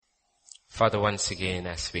Father, once again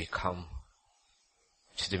as we come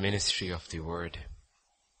to the ministry of the word,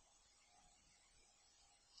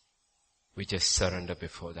 we just surrender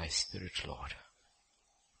before thy Spirit, Lord.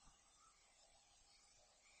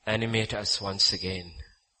 Animate us once again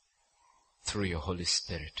through your Holy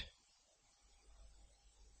Spirit.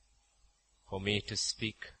 For me to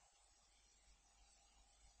speak,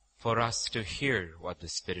 for us to hear what the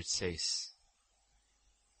Spirit says,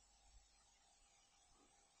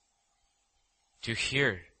 to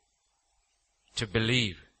hear, to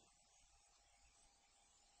believe,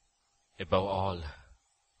 above all,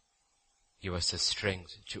 give us the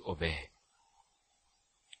strength to obey.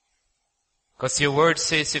 Because your word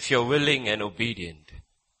says if you're willing and obedient,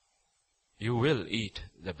 you will eat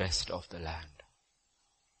the best of the land.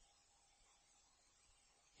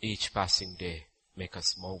 Each passing day, make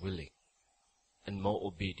us more willing and more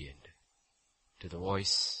obedient to the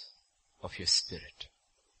voice of your Spirit.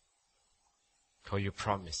 For you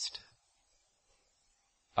promised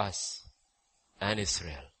us and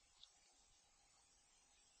Israel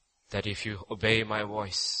that if you obey my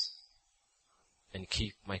voice and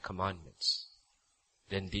keep my commandments,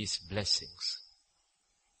 then these blessings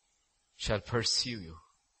shall pursue you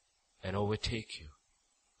and overtake you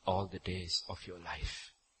all the days of your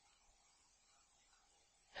life.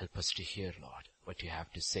 Help us to hear, Lord, what you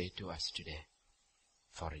have to say to us today.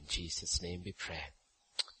 For in Jesus' name we pray.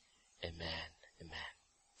 Amen. Amen.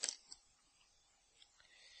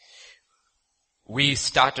 We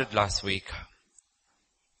started last week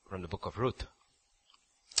from the book of Ruth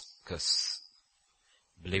because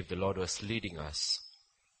I believe the Lord was leading us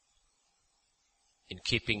in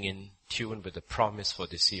keeping in tune with the promise for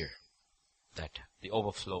this year that the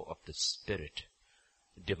overflow of the Spirit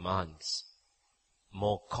demands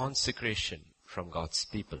more consecration from God's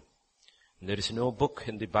people. And there is no book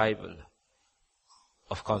in the Bible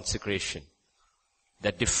of consecration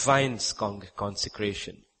that defines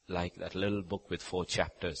consecration like that little book with 4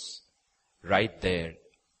 chapters right there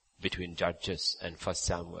between Judges and 1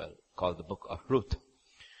 Samuel called the book of Ruth.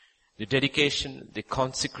 The dedication, the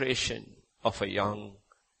consecration of a young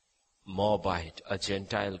Moabite, a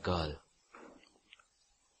Gentile girl.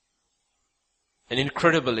 And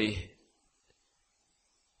incredibly,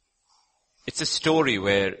 it's a story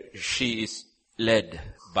where she is led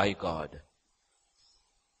by God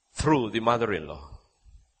through the mother-in-law.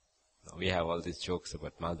 We have all these jokes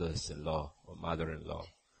about mothers-in-law or mother-in-law.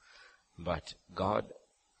 But God,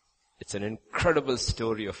 it's an incredible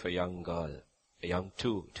story of a young girl, a young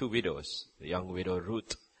two widows, the young widow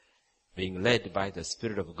Ruth, being led by the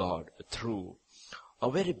Spirit of God through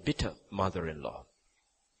a very bitter mother-in-law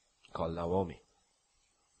called Naomi.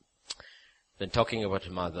 Then talking about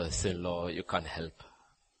mothers-in-law, you can't help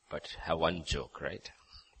but have one joke, right?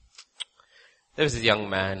 There was a young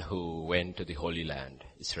man who went to the Holy Land,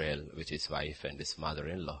 Israel, with his wife and his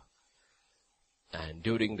mother-in-law. And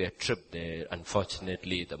during their trip there,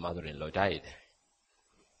 unfortunately, the mother-in-law died.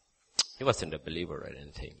 He wasn't a believer or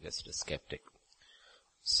anything, just a skeptic.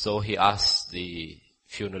 So he asked the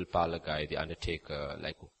funeral parlor guy, the undertaker,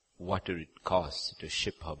 what did it cost to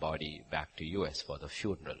ship her body back to US for the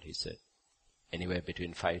funeral? He said, anywhere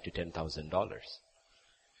between $5,000 to $10,000.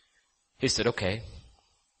 He said, okay.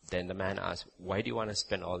 Then the man asked, why do you want to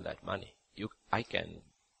spend all that money? I can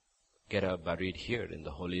get her buried here in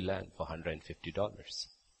the Holy Land for $150.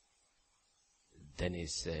 Then he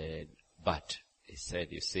said,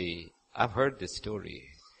 you see, I've heard this story.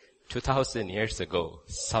 2,000 years ago,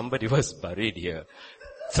 somebody was buried here.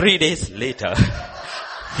 3 days later,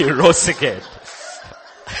 he rose again.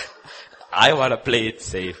 I want to play it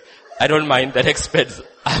safe. I don't mind that expense.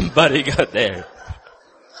 I'm burying her there.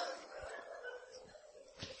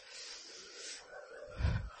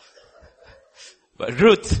 But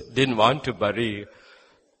Ruth didn't want to bury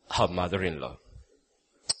her mother-in-law.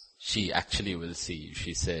 She actually will see.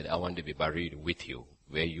 She said, I want to be buried with you.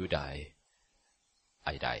 Where you die,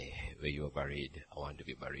 I die. Where you are buried, I want to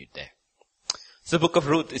be buried there. So the book of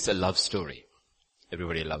Ruth is a love story.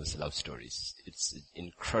 Everybody loves love stories. It's an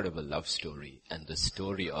incredible love story and the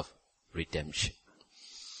story of redemption.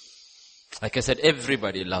 Like I said,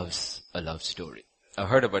 everybody loves a love story. I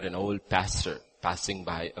heard about an old pastor passing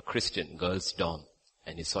by a Christian girls' dorm,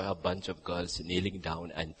 and he saw a bunch of girls kneeling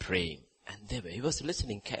down and praying. And he was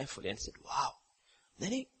listening carefully and said, wow.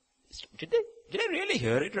 Then did I really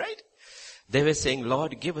hear it right? They were saying,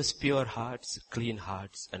 Lord, give us pure hearts, clean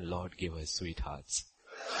hearts, and Lord, give us sweet hearts.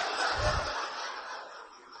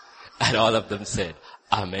 And all of them said,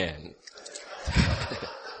 Amen.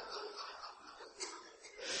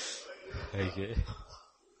 Okay.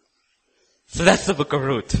 So that's the book of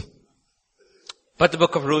Ruth. But the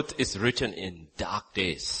book of Ruth is written in dark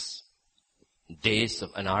days. Days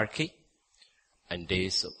of anarchy and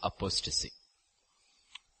days of apostasy.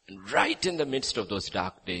 And right in the midst of those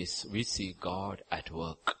dark days, we see God at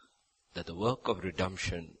work. That the work of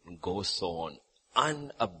redemption goes on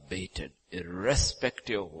unabated,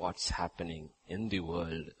 irrespective of what's happening in the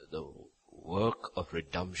world. The work of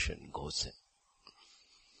redemption goes in.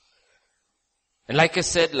 And like I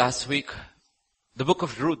said last week, the book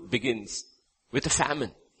of Ruth begins with a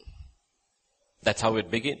famine. That's how it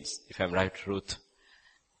begins. If I'm right, Ruth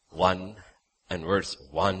 1 and verse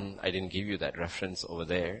 1. I didn't give you that reference over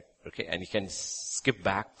there. Okay, and you can skip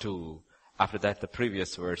back to, after that, the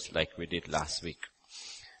previous verse like we did last week.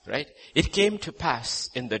 Right? It came to pass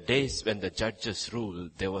in the days when the judges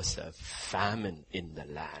ruled, there was a famine in the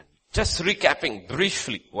land. Just recapping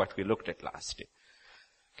briefly what we looked at last day.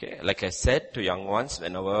 Okay, like I said to young ones,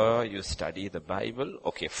 whenever you study the Bible,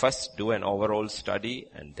 okay, first do an overall study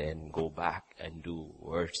and then go back and do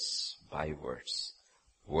verse by verse.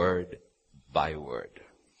 Word by word.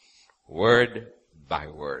 Word by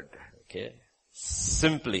word. Okay.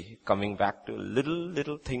 Simply coming back to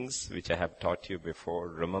little things which I have taught you before.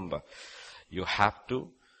 Remember, you have to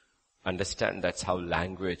understand that's how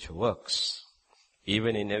language works.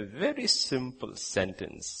 Even in a very simple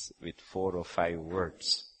sentence with 4 or 5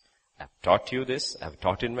 words. I've taught you this, I've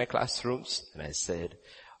taught in my classrooms, and I said,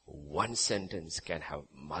 one sentence can have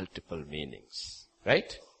multiple meanings.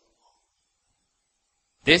 Right?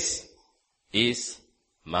 This is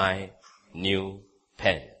my new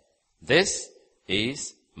pen. This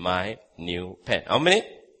is my new pen. How many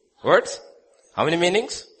words? How many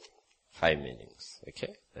meanings? 5 meanings.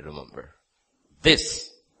 Okay? Remember.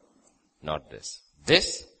 This, not this.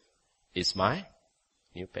 This is my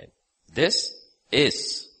new pen. This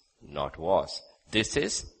is, not was. This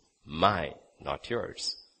is my, not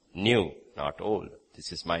yours. New, not old.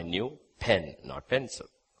 This is my new pen, not pencil.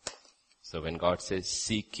 So when God says,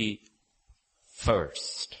 seek ye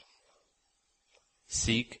first.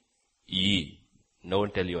 Seek ye. No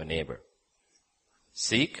one tell your neighbor.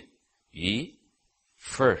 Seek ye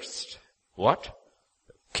first. What?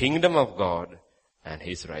 The kingdom of God and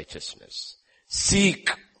His righteousness. Seek.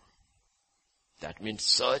 That means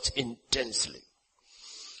search intensely.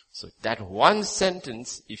 So that one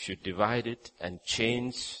sentence, if you divide it and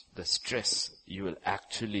change the stress, you will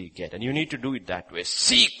actually get. And you need to do it that way.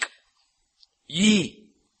 Seek ye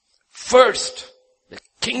first the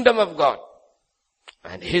kingdom of God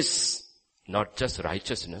and His, not just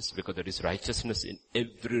righteousness, because there is righteousness in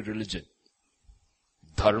every religion.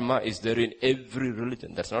 Dharma is there in every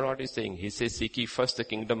religion. That's not what he's saying. He says, seek ye first the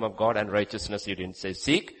kingdom of God and righteousness. He didn't say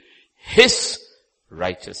seek His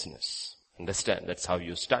righteousness. Understand? That's how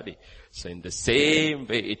you study. So in the same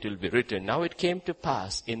way it will be written. Now it came to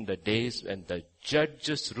pass in the days when the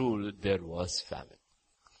judges ruled, there was famine.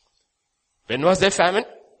 When was there famine?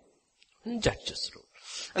 When judges ruled.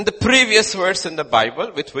 And the previous verse in the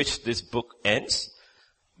Bible with which this book ends,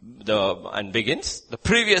 and begins, the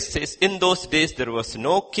previous says, in those days there was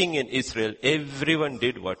no king in Israel. Everyone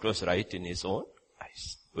did what was right in his own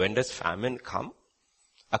eyes. When does famine come?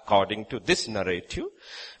 According to this narrative,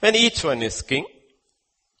 when each one is king,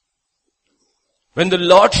 when the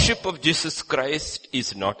lordship of Jesus Christ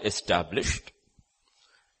is not established,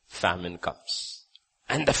 famine comes.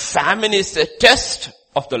 And the famine is a test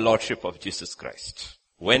of the lordship of Jesus Christ.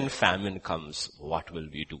 When famine comes, what will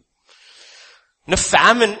we do? Now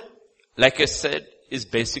famine, like I said, is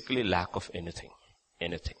basically lack of anything.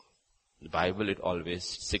 Anything. In the Bible it always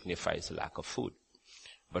signifies lack of food.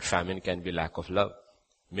 But famine can be lack of love.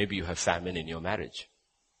 Maybe you have famine in your marriage.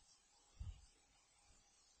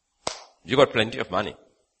 You got plenty of money.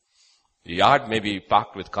 Your yard may be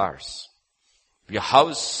parked with cars. Your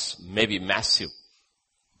house may be massive.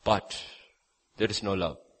 But there is no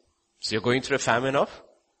love. So you're going through a famine of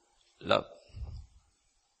love.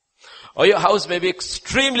 Or your house may be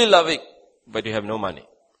extremely loving, but you have no money.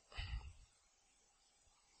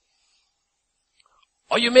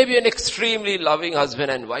 Or you may be an extremely loving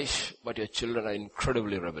husband and wife, but your children are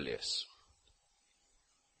incredibly rebellious.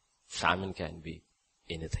 Famine can be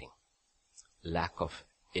anything. Lack of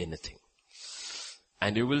anything.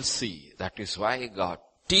 And you will see that is why God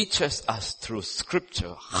teaches us through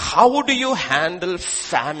scripture, how do you handle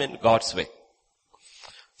famine God's way?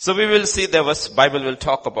 So we will see Bible will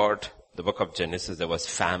talk about the book of Genesis. There was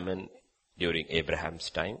famine during Abraham's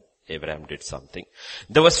time. Abraham did something.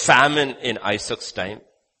 There was famine in Isaac's time.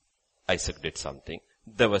 Isaac did something.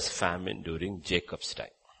 There was famine during Jacob's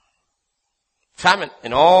time. Famine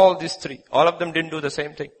in all these three. All of them didn't do the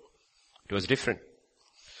same thing. It was different.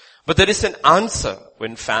 But there is an answer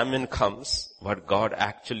when famine comes, what God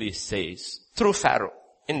actually says through Pharaoh.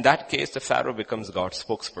 In that case, the Pharaoh becomes God's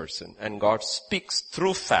spokesperson and God speaks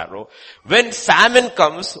through Pharaoh. When famine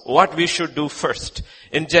comes, what we should do first.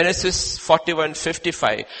 In Genesis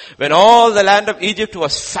 41:55, when all the land of Egypt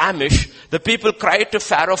was famished, the people cried to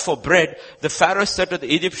Pharaoh for bread. The Pharaoh said to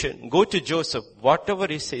the Egyptian, go to Joseph, whatever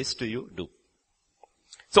he says to you, do.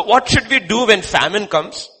 So what should we do when famine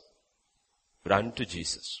comes? Run to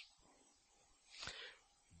Jesus.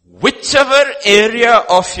 Whichever area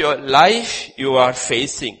of your life you are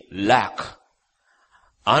facing lack,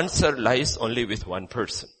 answer lies only with one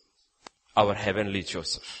person, our heavenly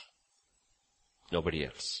Joseph. Nobody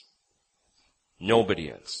else.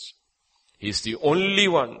 Nobody else. He's the only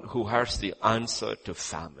one who has the answer to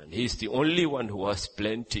famine. He's the only one who has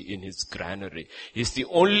plenty in his granary. He's the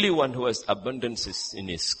only one who has abundances in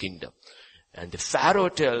his kingdom. And the Pharaoh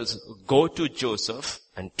tells, go to Joseph.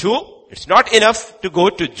 And two, it's not enough to go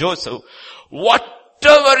to Joseph.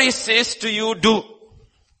 Whatever he says to you, do.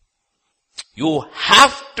 You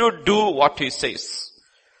have to do what he says.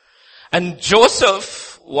 And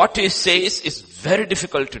Joseph, what he says is very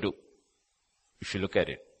difficult to do. If you look at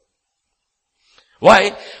it.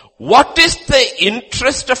 Why? What is the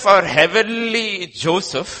interest of our heavenly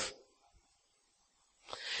Joseph?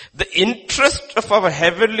 The interest of our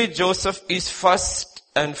heavenly Joseph is first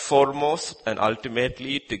and foremost and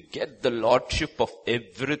ultimately to get the lordship of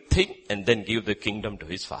everything and then give the kingdom to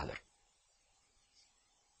his father.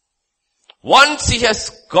 Once he has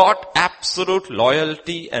got absolute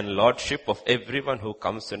loyalty and lordship of everyone who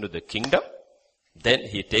comes into the kingdom, then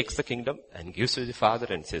he takes the kingdom and gives to the father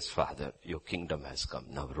and says, Father, your kingdom has come,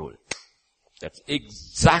 now rule. That's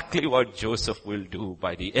exactly what Joseph will do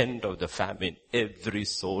by the end of the famine. Every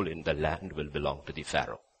soul in the land will belong to the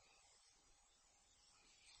Pharaoh.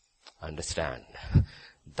 Understand?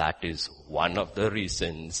 That is one of the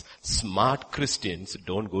reasons smart Christians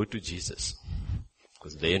don't go to Jesus.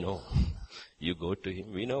 Because they know, you go to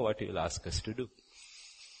him, we know what he will ask us to do.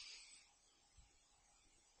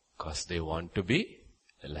 Because they want to be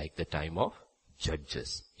like the time of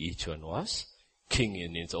Judges. Each one was king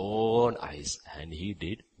in his own eyes, and he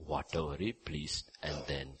did whatever he pleased, and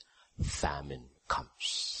then famine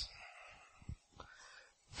comes.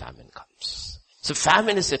 Famine comes. So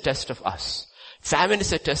famine is a test of us. Famine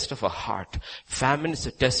is a test of our heart. Famine is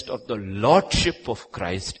a test of the lordship of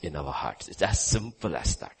Christ in our hearts. It's as simple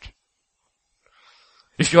as that.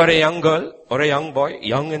 If you are a young girl or a young boy,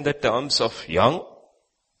 young in the terms of young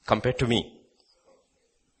compared to me,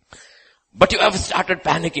 but you have started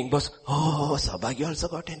panicking, boss. Oh, Sabhagya also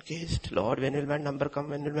got engaged. Lord, when will my number come?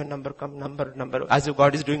 When will my number come? Number. As if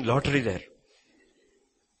God is doing lottery there.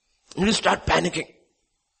 And you start panicking.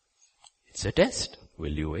 It's a test.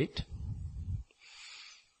 Will you wait?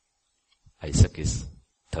 Isaac is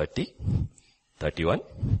 30, 31,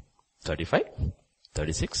 35,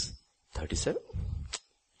 36, 37.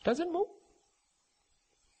 Doesn't move.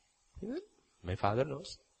 My father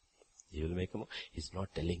knows. He will make a move. He's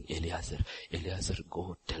not telling Eliezer,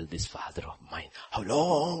 go tell this father of mine. How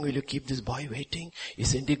long will you keep this boy waiting?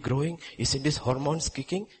 Isn't he growing? Isn't his hormones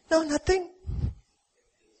kicking? No, nothing.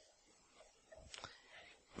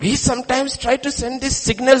 We sometimes try to send these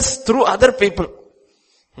signals through other people.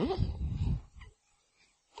 Nothing.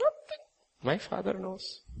 My father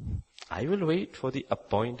knows. I will wait for the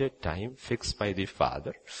appointed time fixed by the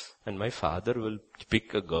father, and my father will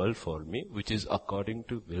pick a girl for me, which is according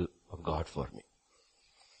to will of God for me.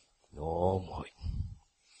 No more.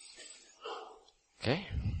 Okay?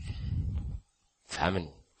 Famine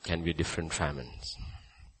can be different famines.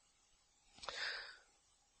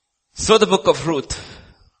 So the book of Ruth,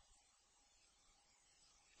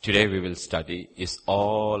 today we will study, is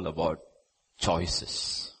all about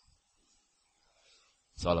choices.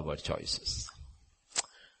 It's all about choices.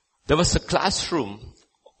 There was a classroom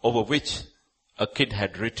over which a kid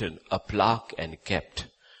had written a plaque and kept.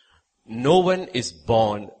 No one is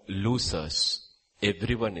born losers.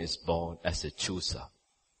 Everyone is born as a chooser.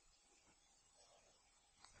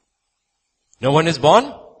 No one is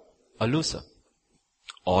born a loser.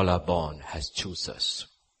 All are born as choosers.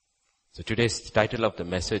 So today's title of the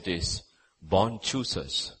message is Born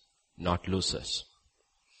Choosers, Not Losers.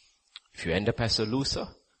 If you end up as a loser,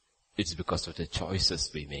 it's because of the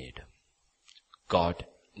choices we made. God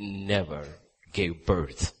never gave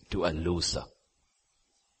birth to a loser.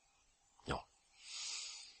 No.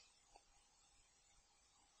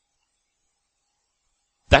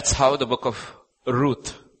 That's how the book of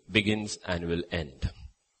Ruth begins and will end.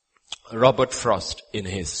 Robert Frost, in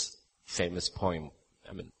his famous poem,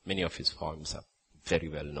 many of his poems are very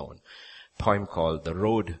well known, poem called The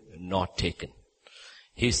Road Not Taken.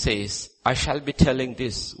 He says, I shall be telling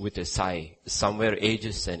this with a sigh, somewhere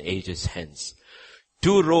ages and ages hence.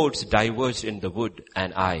 2 roads diverged in the wood,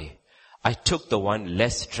 and I took the one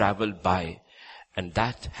less traveled by, and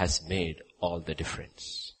that has made all the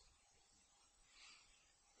difference.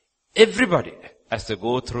 Everybody, as they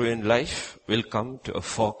go through in life, will come to a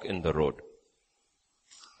fork in the road.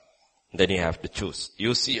 Then you have to choose.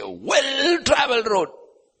 You see a well-traveled road.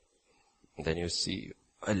 Then you see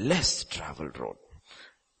a less traveled road.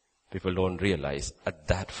 People don't realize at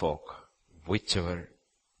that fork, whichever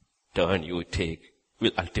turn you take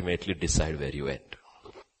will ultimately decide where you end.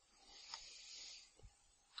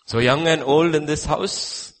 So young and old in this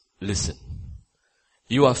house, listen.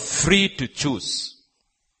 You are free to choose.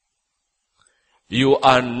 You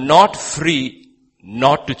are not free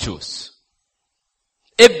not to choose.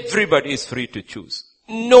 Everybody is free to choose.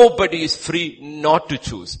 Nobody is free not to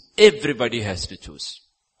choose. Everybody has to choose.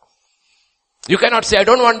 You cannot say, I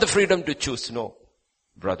don't want the freedom to choose. No,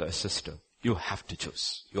 brother, sister, you have to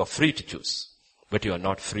choose. You are free to choose, but you are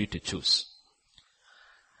not free to choose.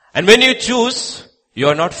 And when you choose, you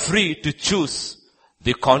are not free to choose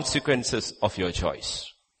the consequences of your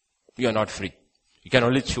choice. You are not free. You can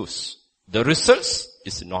only choose. The results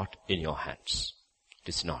is not in your hands. It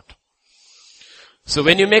is not. So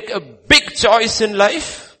when you make a big choice in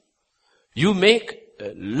life, you make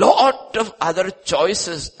a lot of other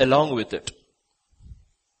choices along with it.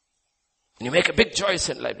 When you make a big choice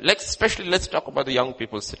in life, especially let's talk about the young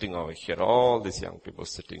people sitting over here, all these young people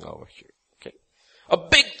sitting over here. Okay. A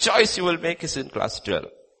big choice you will make is in class 12.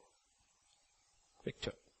 Big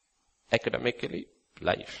choice. Academically,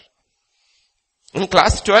 life. In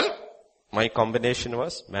class 12, my combination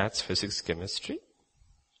was maths, physics, chemistry.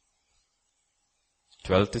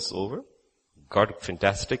 12th is over. Got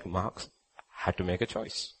fantastic marks. Had to make a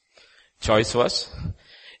choice. Choice was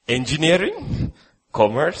engineering,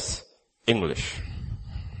 commerce, English.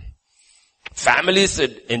 Family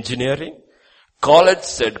said engineering. College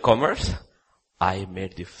said commerce. I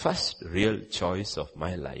made the first real choice of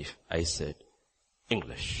my life. I said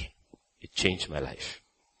English. It changed my life.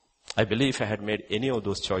 I believe if I had made any of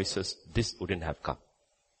those choices, this wouldn't have come.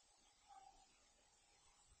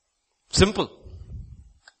 Simple.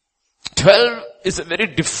 12 is a very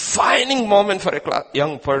defining moment for a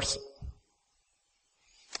young person.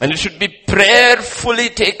 And it should be prayerfully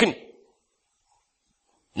taken.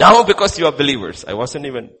 Now because you are believers. I wasn't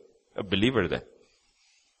even a believer then.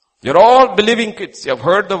 You're all believing kids. You have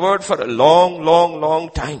heard the word for a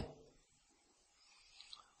long time.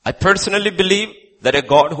 I personally believe that a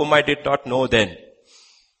God whom I did not know then,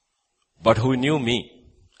 but who knew me,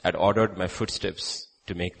 had ordered my footsteps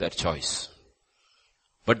to make that choice.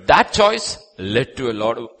 But that choice led to a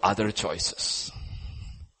lot of other choices.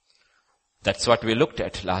 That's what we looked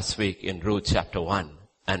at last week in Ruth chapter 1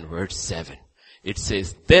 and verse 7. It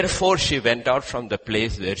says, therefore she went out from the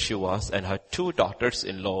place where she was and her 2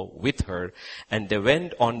 daughters-in-law with her, and they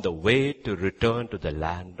went on the way to return to the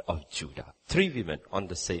land of Judah. 3 women on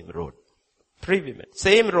the same road. 3 women,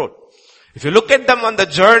 same road. If you look at them on the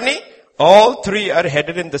journey, all 3 are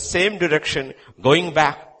headed in the same direction, going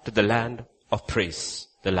back to the land of praise,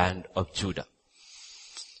 the land of Judah.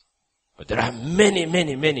 But there are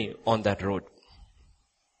many on that road.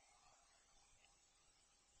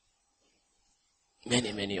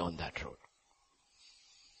 Many on that road.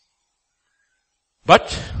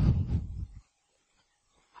 But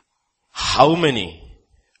how many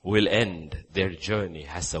will end their journey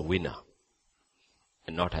as a winner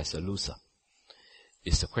and not as a loser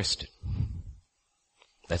is the question.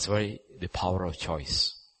 That's why the power of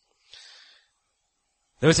choice.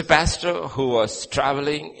 There was a pastor who was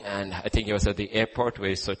traveling, and I think he was at the airport where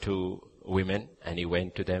he saw 2 women, and he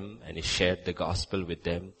went to them and he shared the gospel with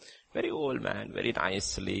them. Very old man, very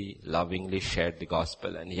nicely, lovingly shared the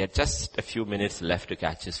gospel, and he had just a few minutes left to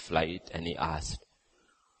catch his flight, and he asked,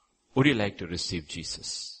 would you like to receive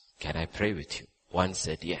Jesus? Can I pray with you? One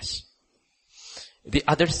said yes. The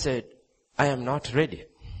other said, I am not ready.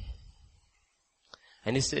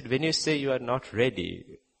 And he said, when you say you are not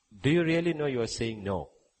ready, do you really know you are saying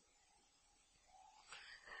no?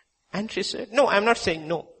 And she said, no, I'm not saying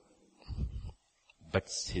no. But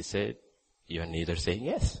he said, you are neither saying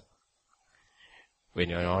yes. When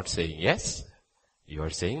you are not saying yes, you are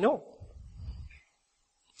saying no.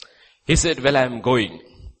 He said, well, I am going.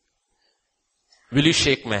 Will you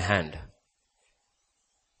shake my hand?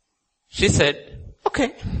 She said,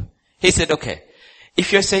 okay. He said, okay.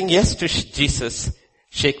 If you are saying yes to Jesus,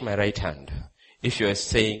 shake my right hand. If you are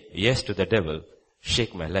saying yes to the devil,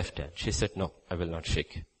 shake my left hand. She said, no, I will not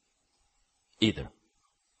shake either.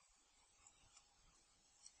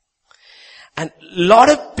 And a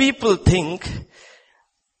lot of people think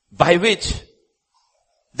by which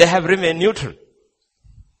they have remained neutral.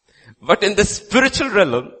 But in the spiritual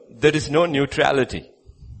realm, there is no neutrality.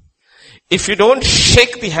 If you don't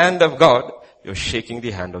shake the hand of God, you're shaking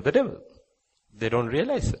the hand of the devil. They don't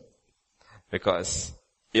realize it. Because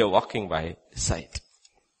you're walking by sight.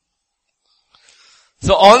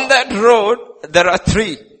 So on that road, there are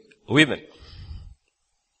 3 women.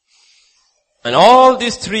 And all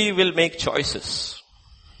these 3 will make choices.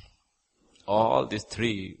 All these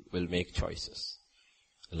 3 will make choices.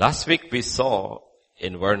 Last week we saw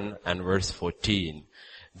in 1 and verse 14,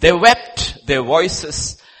 they wept their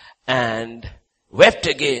voices and wept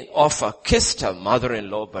again. Orpah kissed her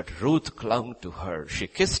mother-in-law, but Ruth clung to her. She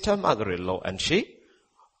kissed her mother-in-law and she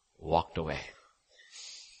walked away.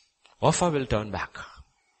 Orpah will turn back.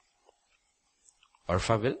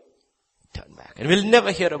 Orpah will turn back. And we'll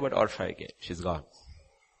never hear about Orpah again. She's gone.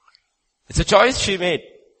 It's a choice she made.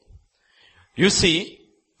 You see,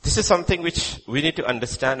 this is something which we need to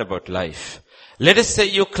understand about life. Let us say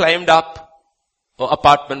you climbed up an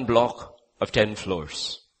apartment block of 10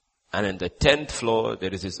 floors. And in the 10th floor,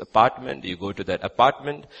 there is this apartment. You go to that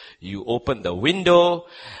apartment, you open the window,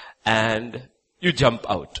 and you jump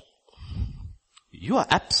out. You are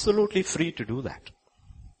absolutely free to do that.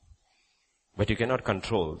 But you cannot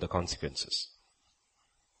control the consequences.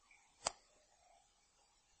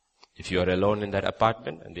 If you are alone in that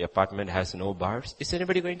apartment and the apartment has no bars, is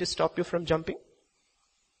anybody going to stop you from jumping?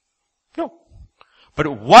 No. But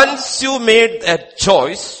once you made that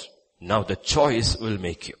choice, now the choice will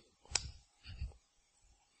make you.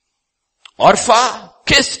 Orpah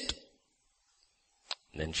kissed.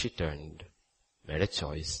 Then she turned, made a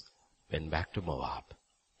choice, went back to Moab,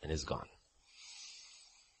 and is gone.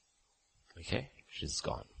 Okay? She's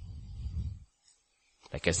gone.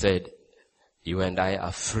 Like I said, you and I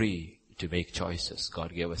are free to make choices.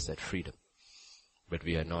 God gave us that freedom. But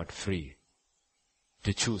we are not free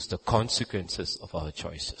to choose the consequences of our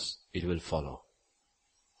choices. It will follow.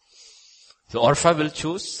 So Orpah will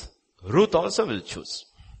choose. Ruth also will choose.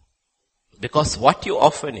 Because what you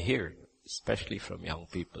often hear, especially from young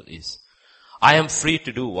people, is, I am free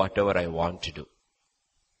to do whatever I want to do.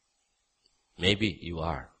 Maybe you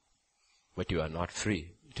are. But you are not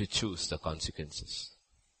free to choose the consequences.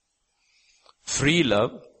 Free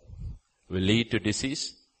love will lead to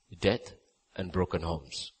disease, death, and broken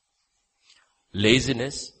homes.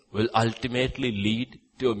 Laziness will ultimately lead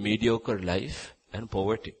to a mediocre life and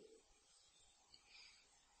poverty.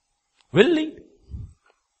 Will lead.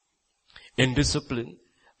 Indiscipline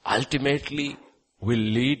ultimately will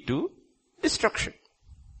lead to destruction.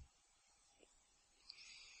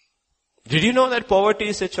 Did you know that poverty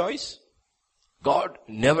is a choice? God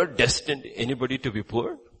never destined anybody to be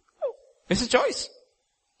poor. No, it's a choice.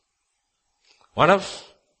 One of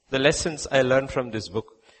the lessons I learned from this book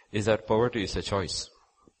is that poverty is a choice.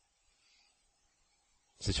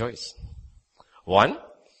 It's a choice. 1,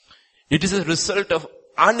 it is a result of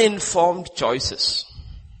uninformed choices.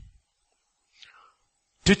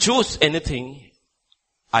 To choose anything,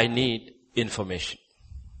 I need information.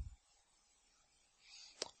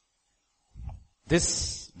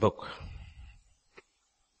 This book,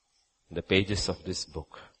 the pages of this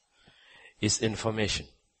book, is information.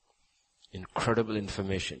 Incredible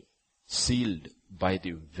information. Sealed by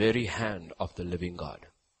the very hand of the living God,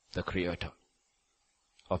 the creator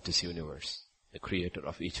of this universe, the creator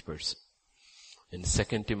of each person. In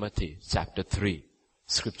 2 Timothy chapter 3,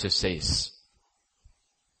 scripture says,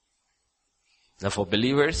 now for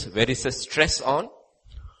believers, where is the stress on?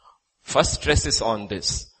 First stress is on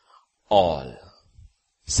this. All.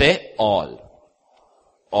 Say all.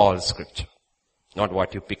 All scripture. Not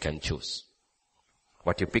what you pick and choose.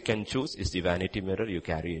 What you pick and choose is the vanity mirror you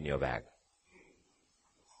carry in your bag.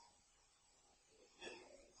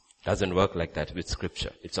 Doesn't work like that with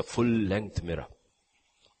scripture. It's a full-length mirror.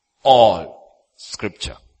 All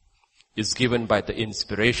scripture is given by the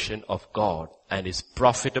inspiration of God and is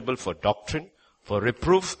profitable for doctrine, for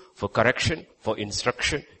reproof, for correction, for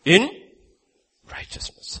instruction in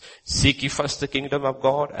righteousness. Seek ye first the kingdom of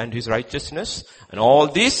God and his righteousness, and all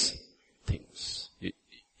these things.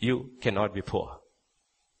 You cannot be poor.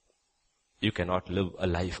 You cannot live a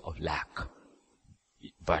life of lack.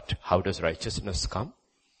 But how does righteousness come?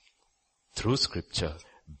 Through scripture,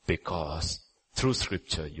 because through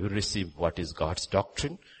scripture you receive what is God's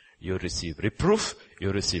doctrine, you receive reproof,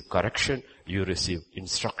 you receive correction, you receive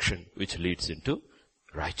instruction which leads into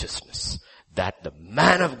righteousness. That the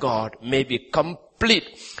man of God may be complete,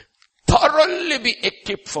 thoroughly be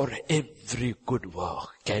equipped for every good work.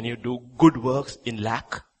 Can you do good works in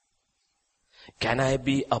lack? Can I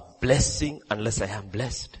be a blessing unless I am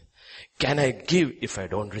blessed? Can I give if I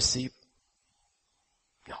don't receive?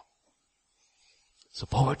 No. So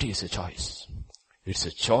poverty is a choice. It's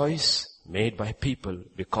a choice made by people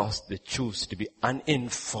because they choose to be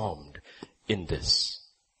uninformed in this.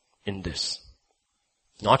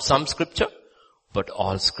 Not some scripture, but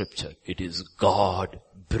all scripture. It is God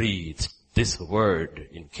breathed. This word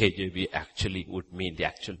in KJV actually would mean, the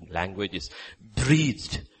actual language is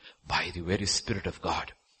breathed by the very Spirit of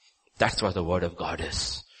God. That's what the word of God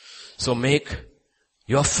is. So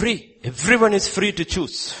you're free. Everyone is free to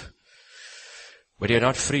choose. But you're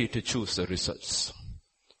not free to choose the results.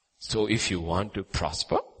 So if you want to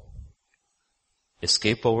prosper,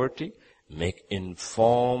 escape poverty, make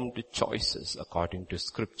informed choices according to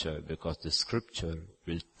scripture, because the scripture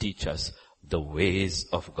will teach us the ways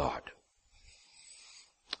of God.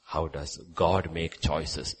 How does God make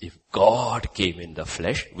choices? If God came in the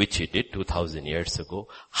flesh, which he did 2000 years ago,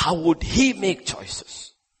 how would he make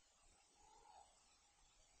choices?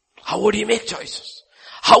 How would he make choices?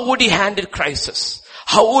 How would he handle crisis?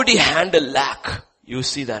 How would he handle lack? You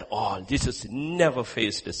see that all. Jesus never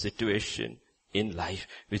faced a situation in life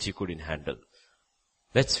which he couldn't handle.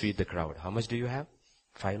 Let's feed the crowd. How much do you have?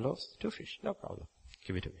 5 loaves, 2 fish. No problem.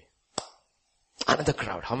 Give it to me. Another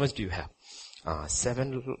crowd. How much do you have?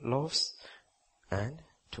 7 loaves and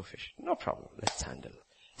 2 fish. No problem. Let's handle.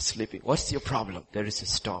 Sleeping. What's your problem? There is a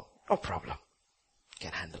storm. No problem.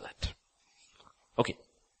 Can handle it. Okay.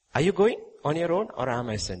 Are you going on your own or am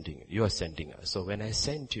I sending you? You are sending us. So when I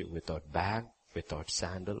sent you without bag, without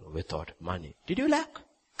sandal, without money, did you lack?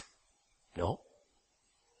 No.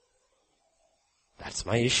 That's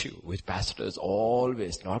my issue with pastors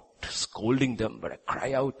always, not scolding them, but I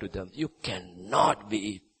cry out to them. You cannot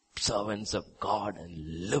be servants of God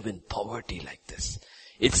and live in poverty like this.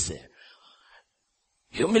 It's a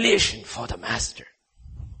humiliation for the master.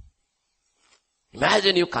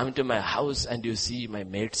 Imagine you come to my house and you see my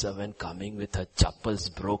maidservant coming with her chappals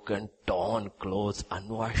broken, torn clothes,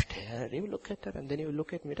 unwashed hair. You look at her and then you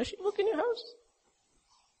look at me. Does she work in your house?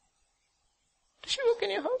 Does she work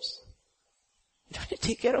in your house? Don't you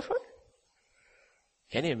take care of her?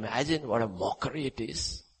 Can you imagine what a mockery it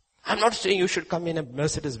is? I'm not saying you should come in a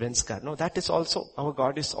Mercedes-Benz car. No, that is also, our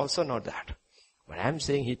God is also not that. But I'm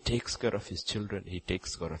saying he takes care of his children. He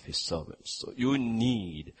takes care of his servants. So you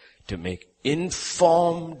need to make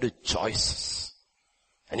informed choices.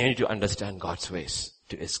 And you need to understand God's ways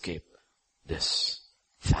to escape this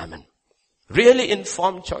famine. Really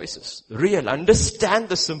informed choices. Real. Understand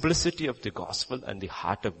the simplicity of the gospel and the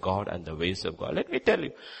heart of God and the ways of God. Let me tell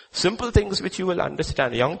you, simple things which you will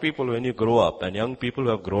understand. Young people when you grow up and young people who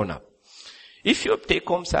have grown up. If your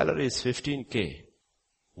take-home salary is 15K,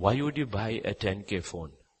 why would you buy a 10K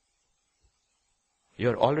phone?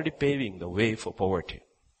 You're already paving the way for poverty.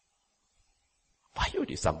 Why would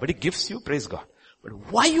you? Somebody gives you, praise God.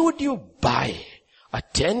 But why would you buy a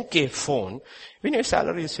 10K phone when your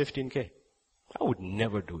salary is 15K? I would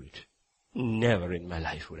never do it. Never in my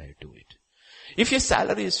life would I do it. If your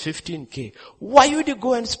salary is 15K, why would you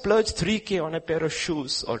go and splurge 3K on a pair of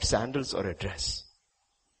shoes or sandals or a dress?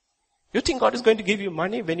 You think God is going to give you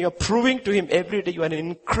money when you are proving to him every day you are an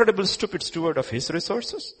incredible stupid steward of his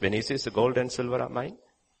resources? When he says the gold and silver are mine?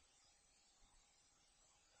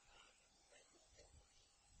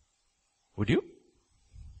 Would you?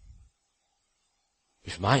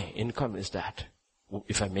 If my income is that,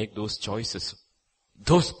 if I make those choices,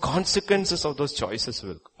 those consequences of those choices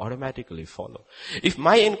will automatically follow. If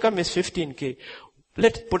my income is 15K,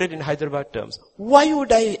 let's put it in Hyderabad terms. Why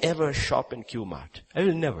would I ever shop in Q-Mart? I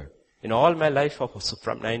will never. In all my life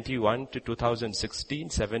from 91 to 2016,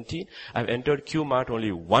 17, I've entered Q-Mart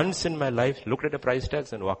only once in my life, looked at the price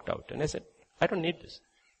tags and walked out. And I said, I don't need this.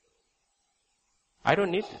 I don't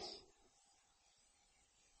need this.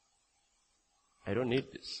 I don't need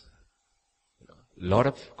this. A lot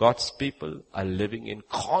of God's people are living in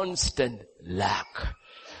constant lack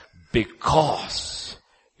because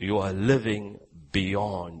you are living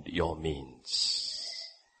beyond your means.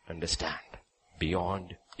 Understand?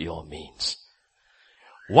 Beyond your means.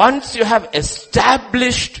 Once you have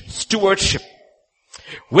established stewardship,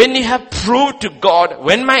 when you have proved to God,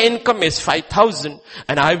 when my income is 5,000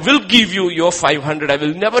 and I will give you your 500, I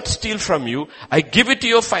will never steal from you. I give it to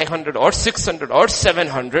you 500 or 600 or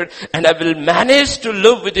 700 and I will manage to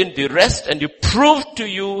live within the rest, and you prove to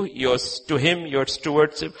him your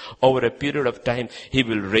stewardship over a period of time. He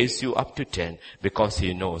will raise you up to 10 because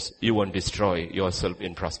he knows you won't destroy yourself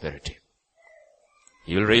in prosperity.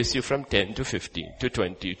 He will raise you from 10 to 15 to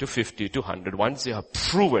 20 to 50 to 100. Once you have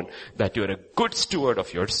proven that you are a good steward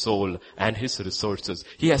of your soul and his resources,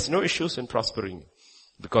 he has no issues in prospering you.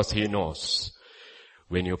 Because he knows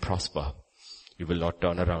when you prosper, you will not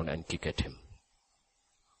turn around and kick at him.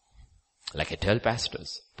 Like I tell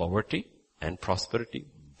pastors, poverty and prosperity,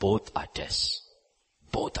 both are tests.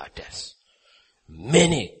 Both are tests.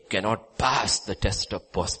 Many cannot pass the test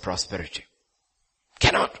of prosperity.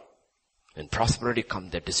 Cannot. When prosperity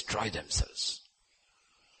comes, they destroy themselves.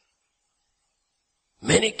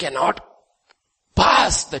 Many cannot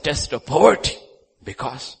pass the test of poverty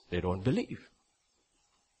because they don't believe.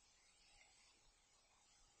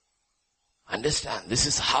 Understand, this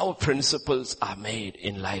is how principles are made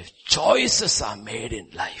in life. Choices are made in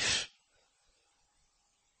life.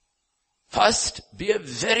 First, be a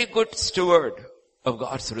very good steward of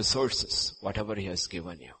God's resources, whatever he has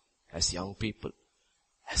given you, as young people,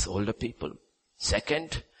 as older people.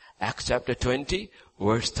 Second, Acts chapter 20,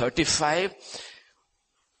 verse 35.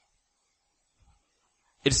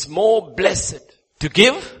 It's more blessed to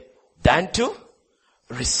give than to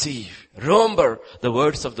receive. Remember the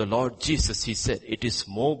words of the Lord Jesus. He said, it is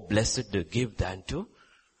more blessed to give than to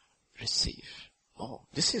receive. Oh,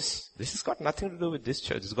 this has got nothing to do with this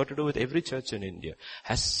church. It's got to do with every church in India.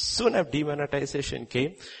 As soon as demonetization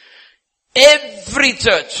came, every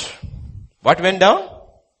church, what went down?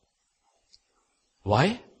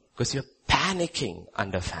 Why? Because you're panicking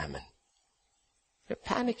under famine. You're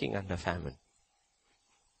panicking under famine.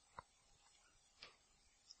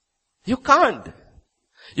 You can't.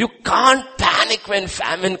 You can't panic when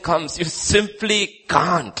famine comes. You simply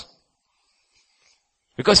can't.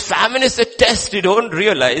 Because famine is a test you don't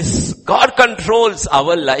realize. God controls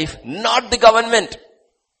our life, not the government.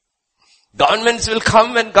 Governments will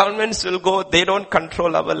come and governments will go. They don't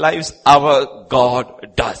control our lives. Our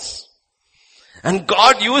God does. And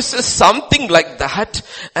God uses something like that,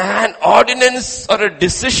 an ordinance or a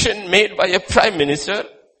decision made by a prime minister,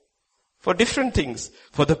 for different things.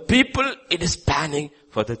 For the people, it is panic.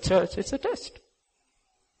 For the church, it's a test.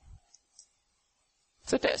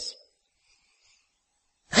 It's a test.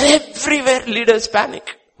 And everywhere leaders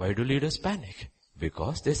panic. Why do leaders panic?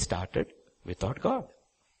 Because they started without God.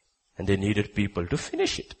 And they needed people to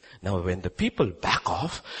finish it. Now when the people back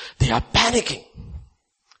off, they are panicking.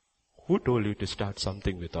 Who told you to start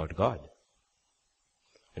something without God?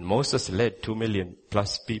 When Moses led 2 million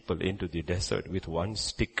plus people into the desert with one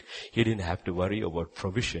stick, he didn't have to worry about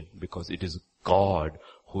provision because it is God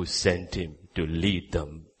who sent him to lead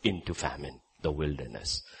them into famine, the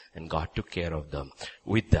wilderness. And God took care of them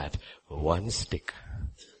with that one stick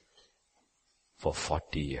for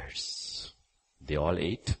 40 years. They all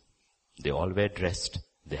ate, they all were dressed,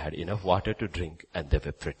 they had enough water to drink, and they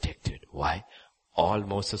were protected. Why? All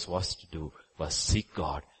Moses was to do was seek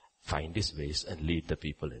God, find his ways, and lead the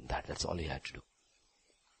people in that. That's all he had to do.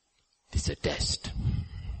 It's a test.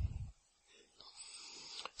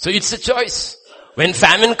 So it's a choice. When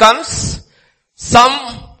famine comes, some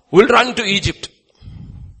will run to Egypt.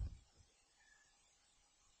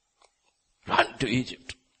 Run to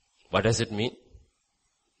Egypt. What does it mean?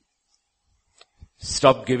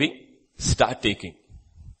 Stop giving, start taking.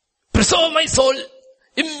 Preserve my soul.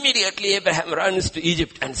 Immediately Abraham runs to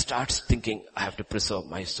Egypt and starts thinking, I have to preserve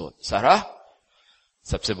my soul. Sarah,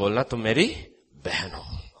 sabse bolna tum meri behan ho.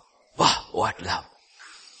 Wow, what love.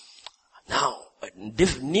 Now, a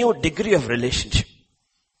new degree of relationship.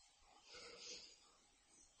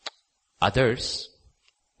 Others,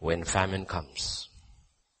 when famine comes,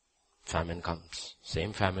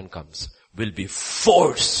 same famine comes, will be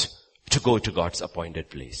forced to go to God's appointed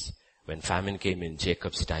place. When famine came in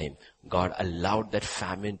Jacob's time, God allowed that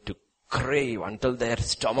famine to crave until their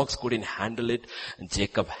stomachs couldn't handle it. And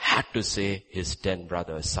Jacob had to say his 10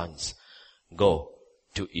 sons, go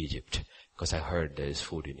to Egypt. Because I heard there is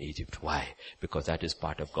food in Egypt. Why? Because that is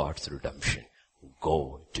part of God's redemption.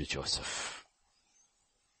 Go to Joseph.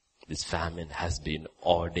 This famine has been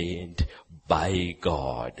ordained by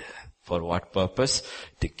God. For what purpose?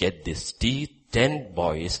 To get these 10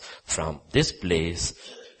 boys from this place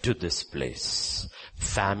to this place.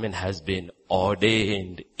 Famine has been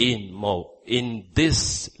ordained in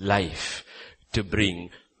this life to bring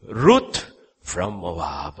Ruth from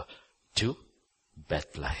Moab to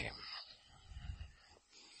Bethlehem.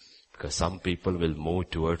 Because some people will move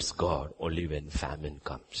towards God only when famine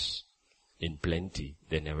comes. In plenty,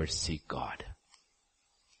 they never seek God.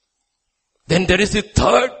 Then there is the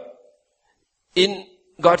third in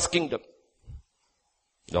God's kingdom.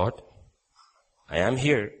 Lord, I am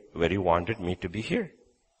here where you wanted me to be here.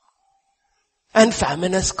 And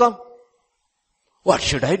famine has come. What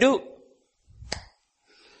should I do?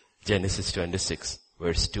 Genesis 26,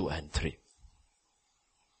 verse 2 and 3.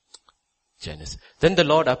 Then the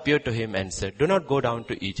Lord appeared to him and said, do not go down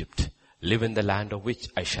to Egypt. Live in the land of which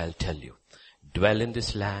I shall tell you. Dwell in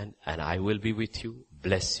this land, and I will be with you,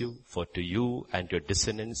 bless you, for to you and your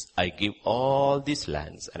descendants I give all these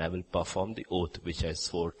lands, and I will perform the oath which I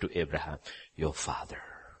swore to Abraham, your father.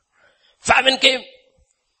 Famine came.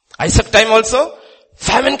 Isaac time also,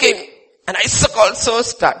 famine came. And Isaac also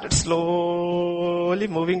started slowly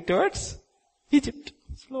moving towards Egypt.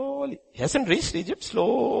 Slowly. He hasn't reached Egypt,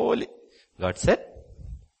 slowly. God said,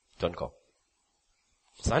 don't go.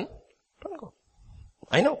 Son, don't go.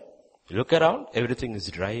 I know. You look around, everything is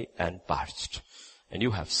dry and parched. And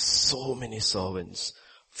you have so many servants,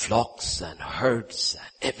 flocks and herds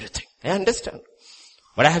and everything. I understand.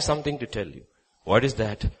 But I have something to tell you. What is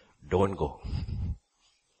that? Don't go.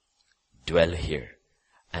 Dwell here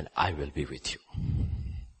and I will be with you.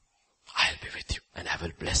 I'll be with you and I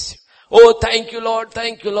will bless you. Oh, thank you Lord,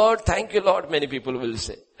 thank you Lord, thank you Lord, many people will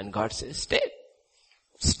say. And God says,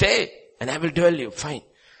 stay and I will dwell you. Fine.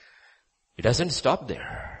 It doesn't stop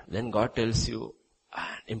there. Then God tells you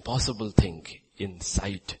an impossible thing in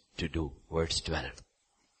sight to do. Verse 12.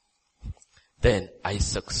 Then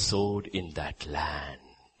Isaac sowed in that land.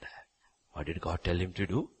 What did God tell him to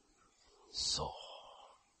do? Sow.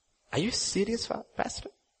 Are you serious, Pastor?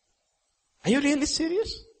 Are you really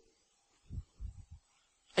serious?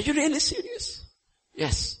 Are you really serious?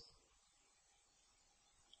 Yes.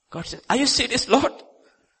 God said, are you serious, Lord?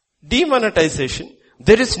 Demonetization.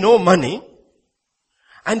 There is no money.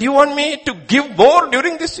 And you want me to give more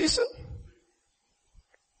during this season?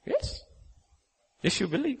 Yes. Yes, you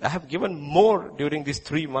believe. I have given more during these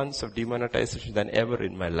 3 months of demonetization than ever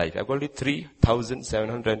in my life. I have only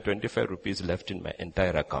 3,725 rupees left in my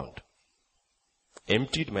entire account.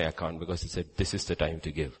 Emptied my account because he said, this is the time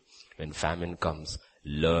to give. When famine comes,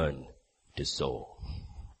 learn to sow.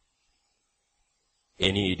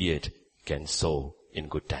 Any idiot can sow in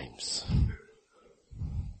good times.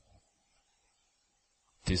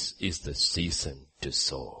 This is the season to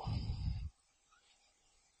sow.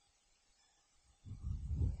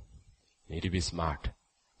 Need to be smart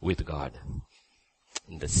with God.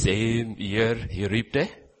 In the same year, he reaped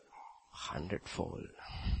 100-fold.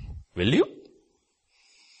 Will you?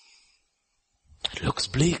 It looks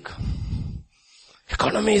bleak.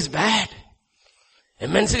 Economy is bad.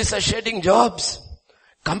 MNCs are shedding jobs.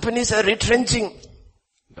 Companies are retrenching.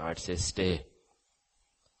 God says, stay.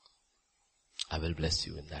 I will bless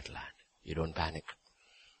you in that land. You don't panic.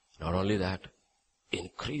 Not only that,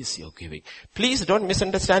 increase your giving. Please don't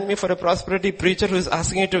misunderstand me for a prosperity preacher who is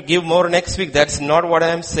asking you to give more next week. That's not what I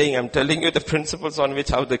am saying. I'm telling you the principles on which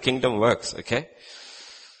how the kingdom works, okay?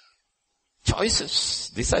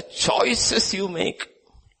 Choices. These are choices you make.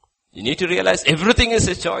 You need to realize everything is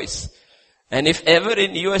a choice. And if ever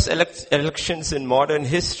in US elections in modern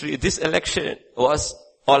history, this election was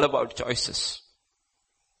all about choices.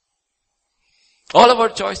 All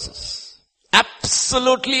about choices.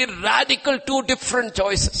 Absolutely radical, two different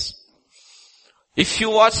choices. If you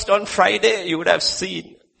watched on Friday, you would have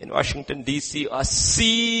seen in Washington DC a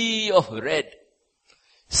sea of red.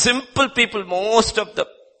 Simple people, most of the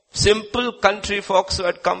simple country folks who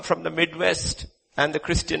had come from the Midwest and the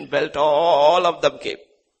Christian belt, all of them came.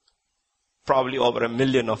 Probably over 1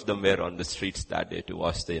 million of them were on the streets that day to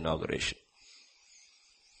watch the inauguration.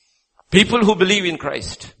 People who believe in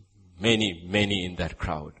Christ. Many in that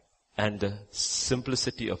crowd. And the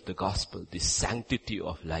simplicity of the gospel, the sanctity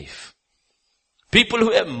of life. People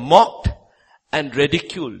who have mocked and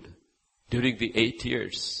ridiculed during the 8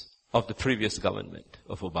 years of the previous government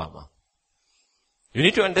of Obama. You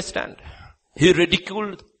need to understand. He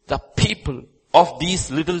ridiculed the people of these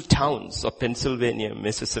little towns of Pennsylvania,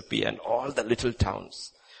 Mississippi, and all the little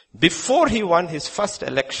towns. Before he won his first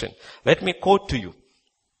election, let me quote to you,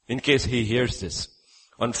 in case he hears this.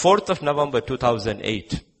 On 4th of November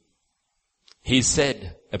 2008, he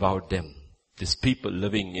said about them, these people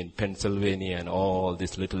living in Pennsylvania and all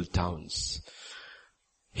these little towns.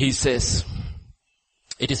 He says,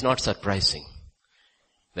 it is not surprising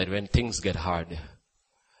that when things get hard,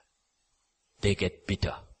 they get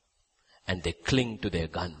bitter and they cling to their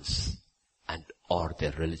guns and or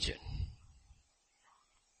their religion.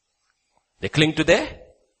 They cling to their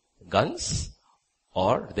guns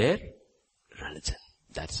or their religion.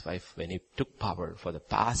 That's why when he took power for the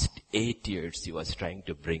past 8 years, he was trying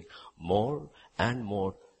to bring more and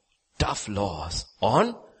more tough laws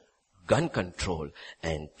on gun control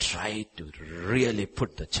and try to really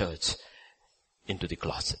put the church into the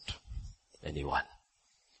closet. And he won.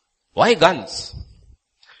 Why guns?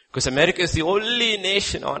 Because America is the only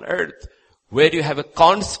nation on earth where you have a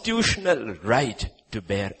constitutional right to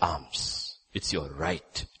bear arms. It's your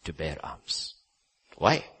right to bear arms.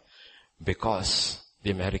 Why? Because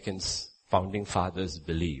the Americans, founding fathers,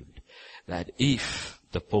 believed that if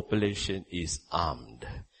the population is armed,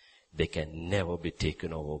 they can never be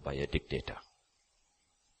taken over by a dictator.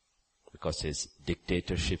 Because his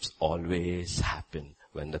dictatorships always happen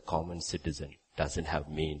when the common citizen doesn't have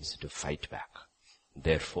means to fight back.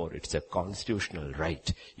 Therefore, it's a constitutional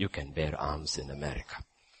right. You can bear arms in America.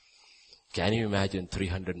 Can you imagine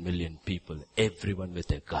 300 million people, everyone with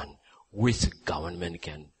a gun? Which government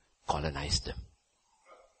can colonize them?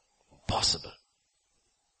 Impossible.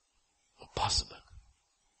 Impossible.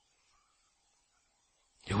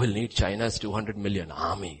 You will need China's 200 million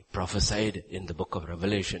army prophesied in the book of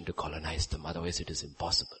Revelation to colonize them. Otherwise it is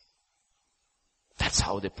impossible. That's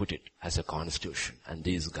how they put it as a constitution. And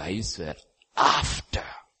these guys were after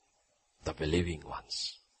the believing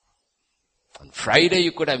ones. On Friday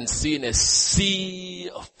you could have seen a sea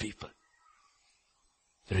of people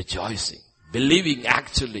rejoicing, believing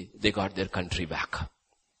actually they got their country back.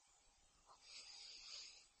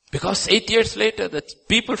 Because 8 years later, the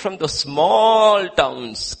people from the small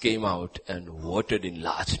towns came out and voted in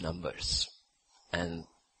large numbers. And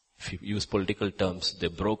if you use political terms, they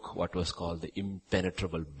broke what was called the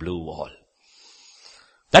impenetrable blue wall.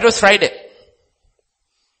 That was Friday.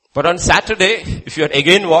 But on Saturday, if you had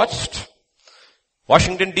again watched,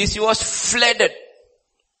 Washington DC was flooded.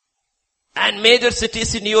 And major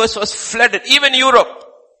cities in US was flooded. Even Europe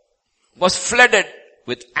was flooded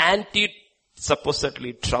with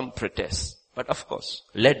supposedly Trump protests. But of course,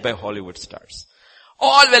 led by Hollywood stars.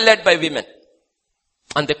 All were led by women.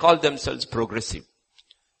 And they called themselves progressive.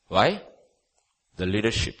 Why? The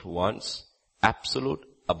leadership wants absolute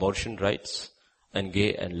abortion rights and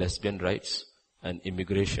gay and lesbian rights and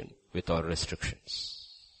immigration without restrictions.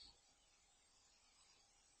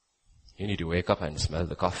 You need to wake up and smell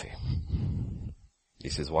the coffee.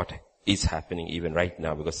 This is what is happening even right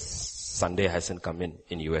now because Sunday hasn't come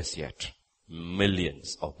in US yet.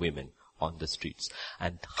 Millions of women on the streets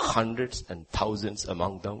and hundreds and thousands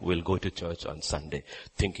among them will go to church on Sunday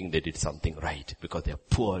thinking they did something right because they are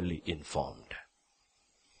poorly informed.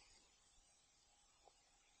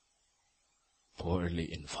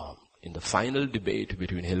 Poorly informed. In the final debate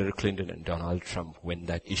between Hillary Clinton and Donald Trump, when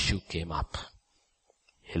that issue came up,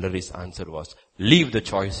 Hillary's answer was, leave the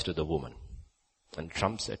choice to the woman. And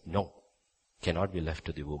Trump said, no, cannot be left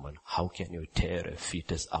to the woman. How can you tear a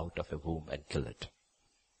fetus out of a womb and kill it?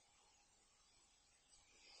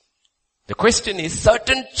 The question is,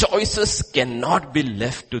 certain choices cannot be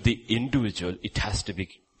left to the individual. It has to be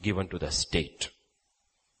given to the state.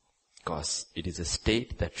 Because it is a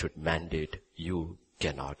state that should mandate you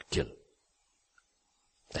cannot kill.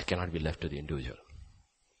 That cannot be left to the individual.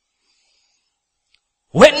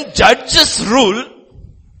 When judges rule,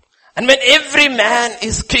 and when every man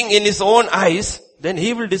is king in his own eyes, then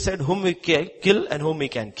he will decide whom he can kill and whom he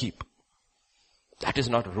can keep. That is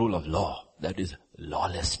not rule of law. That is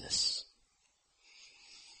lawlessness.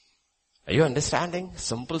 Are you understanding?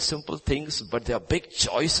 Simple things, but there are big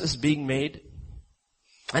choices being made.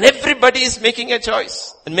 And everybody is making a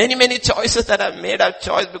choice. And many choices that are made are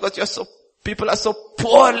choice because people are so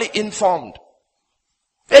poorly informed.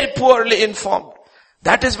 Very poorly informed.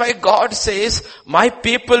 That is why God says, my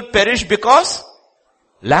people perish because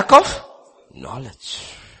lack of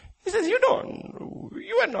knowledge. He says, you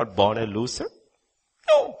are not born a loser.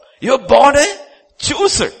 No, you are born a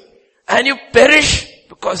chooser. And you perish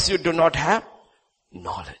because you do not have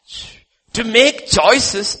knowledge. To make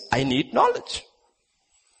choices, I need knowledge.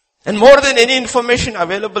 And more than any information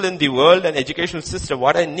available in the world and educational system,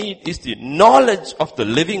 what I need is the knowledge of the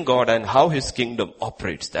living God and how His kingdom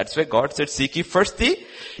operates. That's why God said, seek ye first the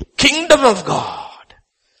kingdom of God.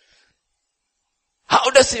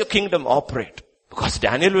 How does your kingdom operate? Because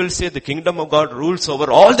Daniel will say the kingdom of God rules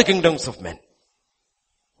over all the kingdoms of men.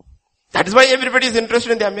 That is why everybody is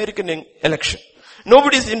interested in the American election.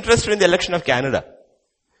 Nobody is interested in the election of Canada.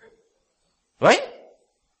 Why?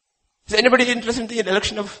 Is anybody interested in the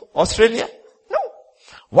election of Australia? No.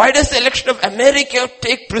 Why does the election of America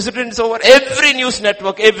take precedence over every news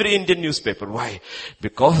network, every Indian newspaper? Why?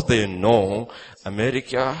 Because they know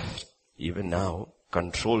America, even now,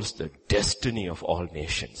 controls the destiny of all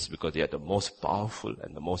nations because they are the most powerful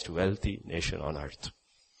and the most wealthy nation on earth.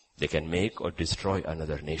 They can make or destroy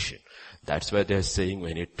another nation. That's why they're saying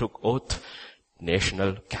when he took oath,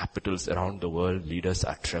 national capitals around the world, leaders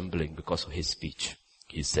are trembling because of his speech.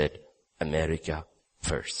 He said, America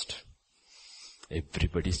first.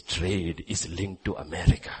 Everybody's trade is linked to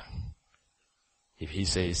America. If he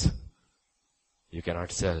says, You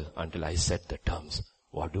cannot sell until I set the terms.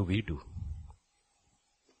 What do we do?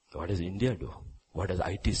 What does India do? What does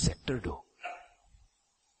IT sector do?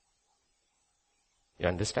 You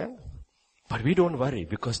understand? But we don't worry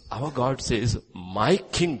because our God says, my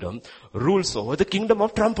kingdom rules over the kingdom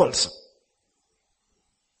of Trump also.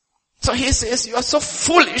 So he says, you are so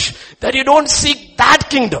foolish that you don't seek that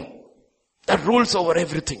kingdom that rules over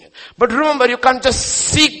everything. But remember, you can't just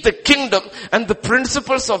seek the kingdom and the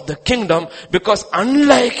principles of the kingdom, because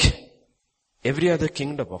unlike every other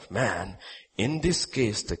kingdom of man, in this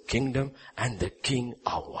case, the kingdom and the king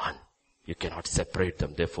are one. You cannot separate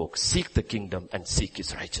them. Therefore, seek the kingdom and seek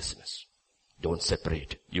his righteousness. Don't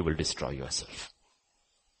separate. You will destroy yourself.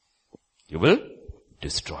 You will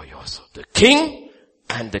destroy yourself. The king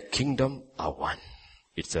and the kingdom are one.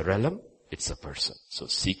 It's a realm, it's a person. So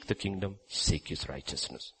seek the kingdom, seek his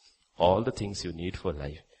righteousness. All the things you need for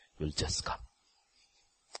life will just come.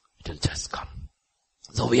 It will just come.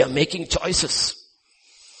 So we are making choices.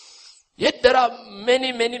 Yet there are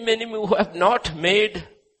many who have not made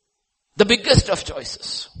the biggest of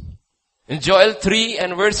choices. In Joel 3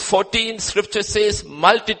 and verse 14, scripture says,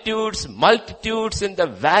 multitudes in the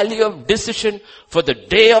valley of decision, for the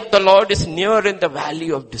day of the Lord is near in the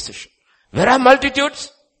valley of decision. Where are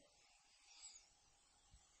multitudes?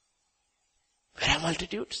 Where are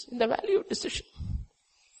multitudes? In the valley of decision.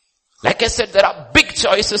 Like I said, there are big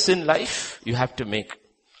choices in life you have to make.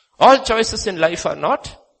 All choices in life are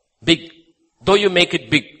not big, though you make it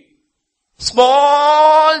big.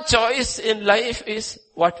 Small choice in life is,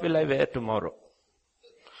 what will I wear tomorrow?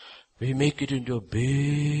 We make it into a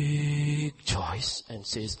big choice and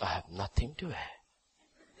says, I have nothing to wear.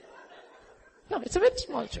 No, it's a very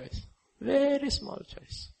small choice. Very small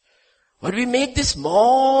choice. But we make these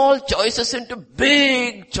small choices into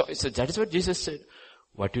big choices. That is what Jesus said.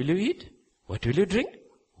 What will you eat? What will you drink?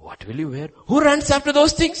 What will you wear? Who runs after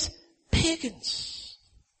those things? Pagans.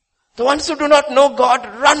 The ones who do not know God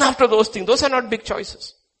run after those things. Those are not big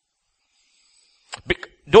choices.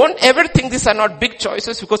 Don't ever think these are not big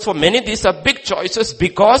choices, because for many these are big choices,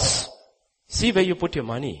 because see where you put your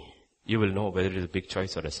money. You will know whether it is a big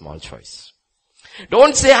choice or a small choice.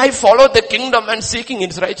 Don't say, I follow the kingdom and seeking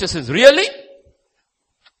its righteousness. Really?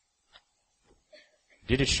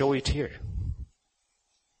 Did it show it here?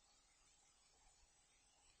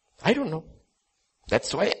 I don't know.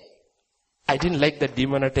 That's why I didn't like the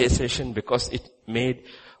demonetization, because it made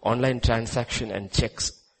online transaction and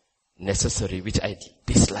checks necessary, which I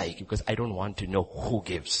dislike, because I don't want to know who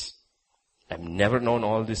gives. I've never known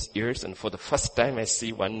all these years, and for the first time I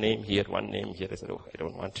see one name here, I said, I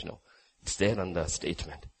don't want to know. It's there on the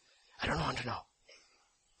statement. I don't want to know.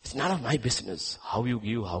 It's none of my business. How you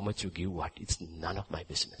give, how much you give, what. It's none of my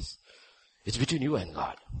business. It's between you and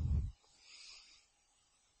God.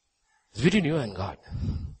 It's between you and God.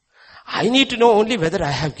 I need to know only whether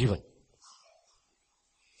I have given.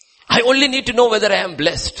 I only need to know whether I am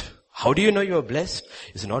blessed. How do you know you are blessed?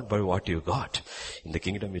 It's not by what you got. In the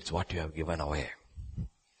kingdom, it's what you have given away.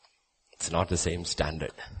 It's not the same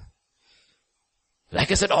standard. Like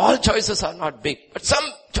I said, all choices are not big, but some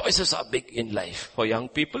choices are big in life. For young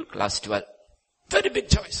people, class 12. Very big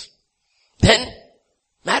choice. Then,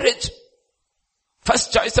 marriage.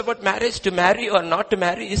 First choice about marriage, to marry or not to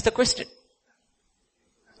marry, is the question.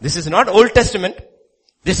 This is not Old Testament.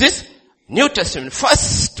 This is New Testament.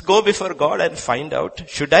 First go before God and find out,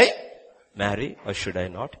 should I marry or should I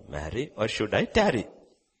not marry, or should I tarry?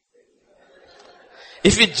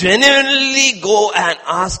 If we genuinely go and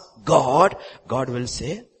ask God, God will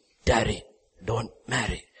say, tarry, don't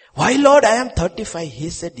marry. Why, Lord, I am 35. He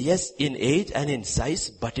said, yes, in age and in size,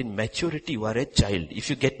 but in maturity you are a child. If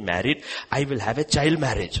you get married, I will have a child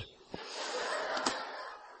marriage.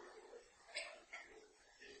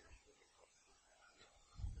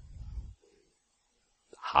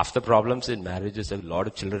 Half the problems in marriage is that a lot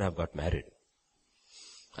of children have got married.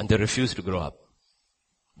 And they refuse to grow up.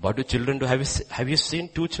 What do children do? Have you seen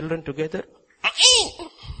two children together?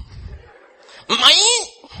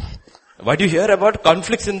 What do you hear about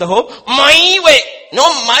conflicts in the home? My way. No,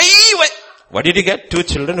 my way. What did you get? Two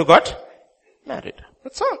children who got married.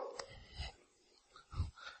 That's all.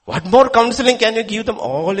 What more counseling can you give them?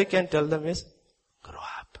 All you can tell them is, grow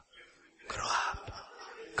up. Grow up.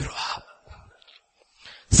 Grow up.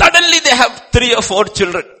 Suddenly they have 3 or 4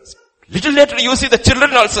 children. Little later you see the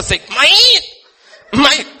children also say, mine.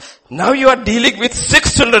 Now you are dealing with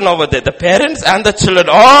 6 children over there. The parents and the children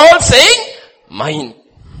all saying, mine.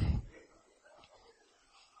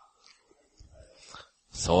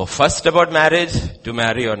 So first about marriage, to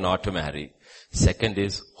marry or not to marry. Second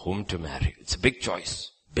is whom to marry. It's a big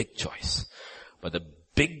choice. Big choice. But the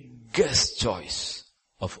big biggest choice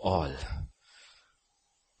of all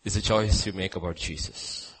is the choice you make about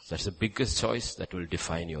Jesus. That's the biggest choice that will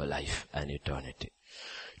define your life and eternity.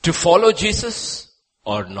 To follow Jesus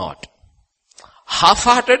or not.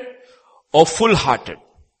 Half-hearted or full-hearted.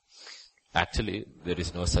 Actually, there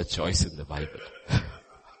is no such choice in the Bible.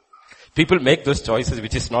 People make those choices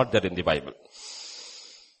which is not there in the Bible.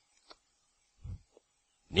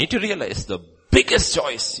 Need to realize the biggest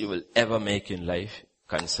choice you will ever make in life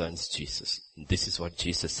concerns Jesus. This is what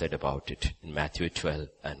Jesus said about it in Matthew 12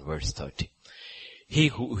 and verse 30. He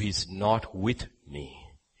who is not with me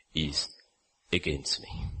is against me.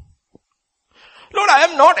 Lord, I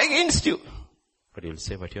am not against you. But you'll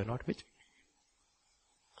say, but you're not with me.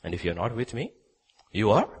 And if you're not with me,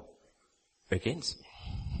 you are against me.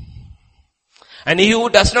 And he who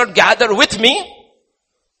does not gather with me,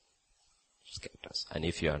 scatters. And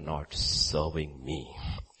if you are not serving me,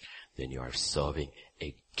 then you are serving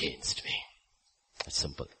against me. It's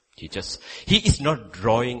simple. He is not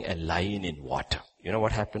drawing a line in water. You know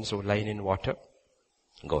what happens to a line in water?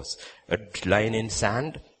 Goes. A line in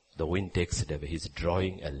sand, the wind takes it away. He's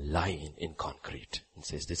drawing a line in concrete and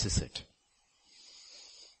says, this is it.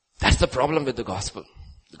 That's the problem with the gospel.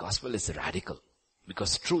 The gospel is radical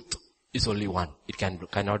because truth is only one. It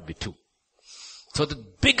cannot be two. So the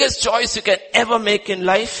biggest choice you can ever make in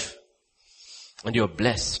life, and you're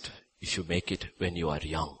blessed if you make it when you are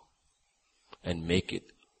young and make it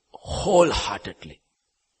wholeheartedly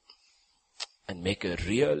and make a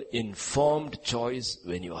real informed choice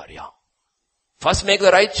when you are young. First, make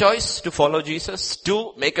the right choice to follow Jesus.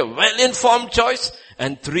 2, make a well-informed choice.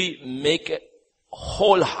 And 3, make a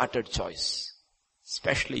wholehearted choice.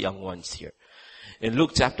 Especially young ones here. In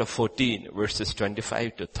Luke chapter 14, verses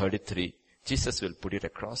 25 to 33, Jesus will put it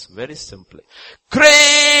across very simply.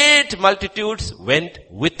 Great multitudes went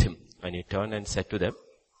with him. And he turned and said to them,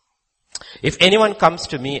 if anyone comes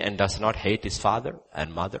to me and does not hate his father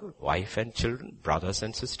and mother, wife and children, brothers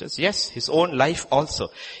and sisters, yes, his own life also,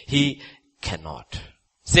 he cannot.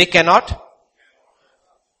 Say cannot.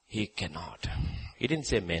 He cannot. He didn't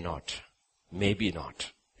say may not, maybe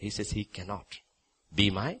not. He says he cannot be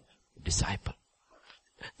my disciple.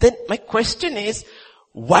 Then my question is,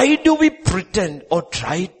 why do we pretend or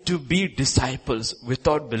try to be disciples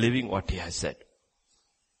without believing what he has said?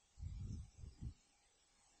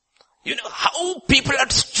 You know how people are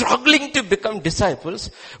struggling to become disciples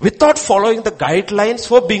without following the guidelines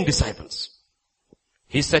for being disciples.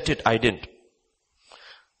 He said it, I didn't.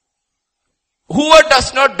 Whoever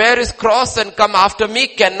does not bear his cross and come after me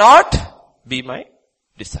cannot be my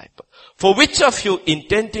disciple. For which of you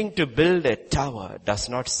intending to build a tower does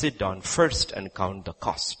not sit down first and count the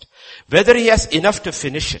cost, whether he has enough to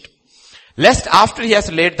finish it? Lest after he has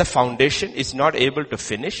laid the foundation is not able to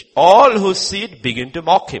finish, all who see it begin to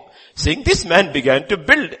mock him, saying, this man began to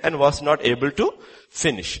build and was not able to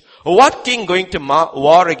finish. What king going to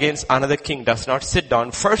war against another king does not sit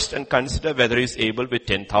down first and consider whether he is able with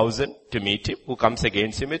 10,000 to meet him who comes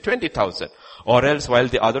against him with 20,000? Or else while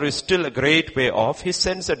the other is still a great way off, he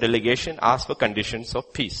sends a delegation, asks for conditions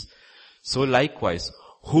of peace. So likewise,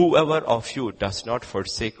 whoever of you does not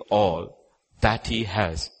forsake all that he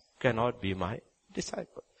has cannot be my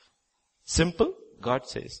disciple. Simple. God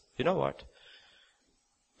says, you know what?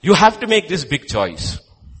 You have to make this big choice.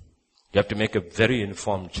 You have to make a very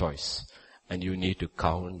informed choice. And you need to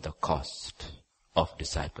count the cost of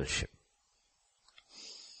discipleship.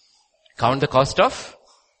 Count the cost of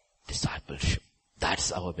discipleship.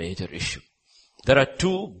 That's our major issue. There are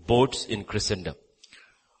 2 boats in Christendom.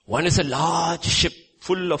 One is a large ship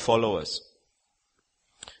full of followers.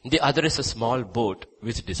 The other is a small boat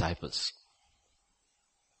with disciples.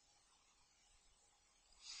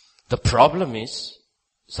 The problem is,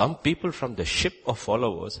 some people from the ship of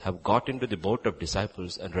followers have got into the boat of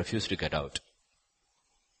disciples and refused to get out.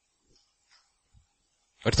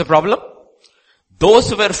 What's the problem? Those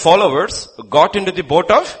who were followers got into the boat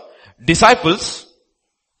of disciples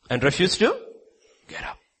and refused to get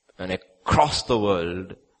up. And across the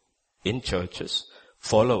world, in churches,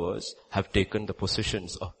 followers have taken the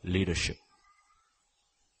positions of leadership.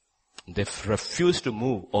 They've refused to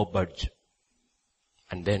move or budge.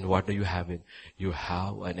 And then what do you have? You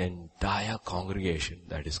have an entire congregation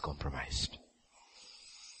that is compromised.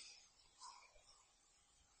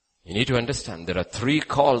 You need to understand there are 3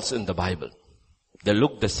 calls in the Bible. They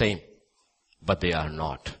look the same, but they are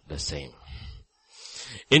not the same.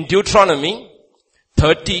 In Deuteronomy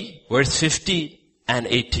 30 verse 15 and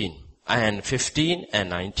 18 and 15 and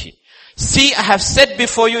 19. See, I have set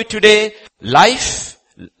before you today life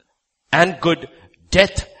and good,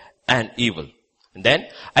 death and evil. And then,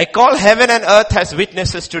 I call heaven and earth as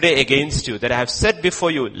witnesses today against you, that I have set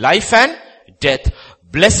before you life and death,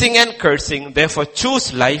 blessing and cursing. Therefore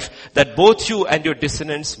choose life, that both you and your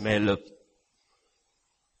descendants may live.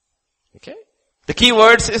 Okay? The key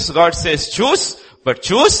words is God says choose, but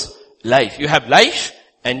choose life. You have life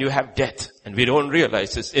and you have death. And we don't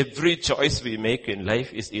realize this. Every choice we make in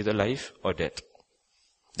life is either life or death.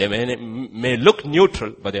 They may look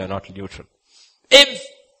neutral, but they are not neutral.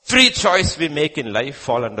 Every choice we make in life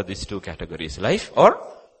fall under these two categories, life or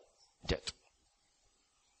death.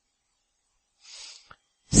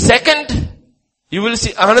 Second, you will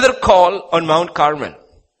see another call on Mount Carmel.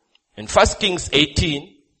 In 1 Kings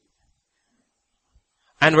 18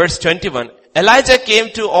 and verse 21, Elijah came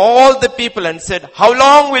to all the people and said, how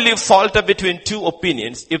long will you falter between two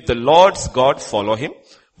opinions? If the Lord's God, follow him,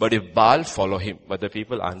 but if Baal, follow him. But the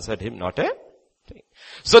people answered him, not a thing.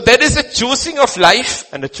 So there is a choosing of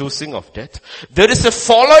life and a choosing of death. There is a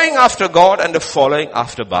following after God and a following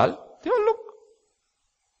after Baal.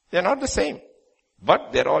 They're not the same.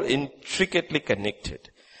 But they're all intricately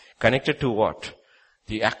connected. Connected to what?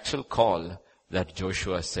 The actual call that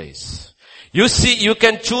Joshua says. You see, you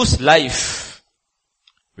can choose life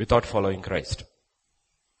without following Christ.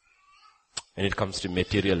 When it comes to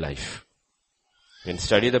material life. You can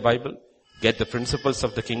study the Bible, get the principles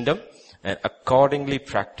of the kingdom, and accordingly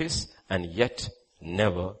practice, and yet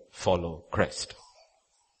never follow Christ.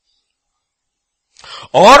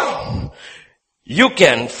 Or, you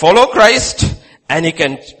can follow Christ, and you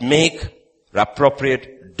can make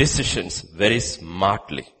appropriate decisions very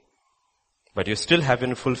smartly. But you still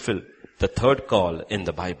haven't fulfilled the third call in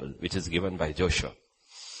the Bible, which is given by Joshua.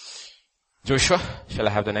 Joshua, shall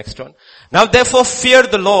I have the next one? Now therefore fear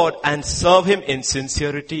the Lord and serve him in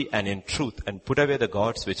sincerity and in truth, and put away the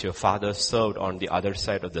gods which your fathers served on the other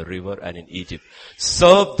side of the river and in Egypt.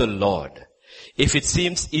 Serve the Lord. If it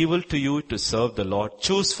seems evil to you to serve the Lord,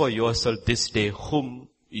 choose for yourself this day whom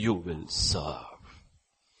you will serve.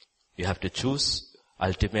 You have to choose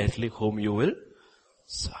ultimately whom you will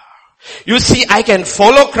serve. You see, I can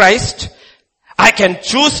follow Christ, I can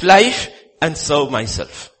choose life and serve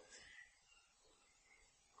myself.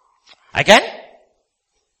 I can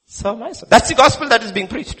serve myself. That's the gospel that is being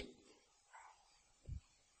preached.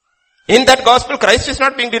 In that gospel, Christ is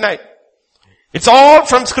not being denied. It's all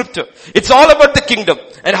from scripture. It's all about the kingdom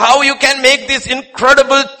and how you can make these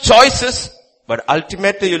incredible choices. But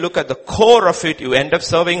ultimately you look at the core of it, you end up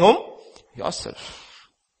serving whom? Yourself.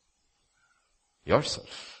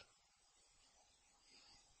 Yourself.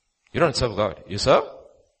 You don't serve God. You serve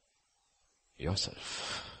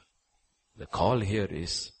yourself. The call here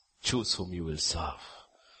is choose whom you will serve.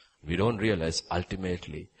 We don't realize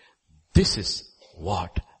ultimately this is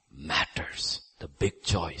what matters. The big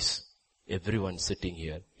choice. Everyone sitting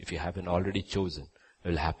here, if you haven't already chosen,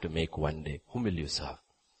 will have to make one day. Whom will you serve?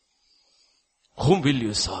 Whom will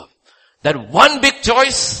you serve? That one big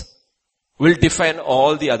choice will define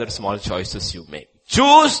all the other small choices you make.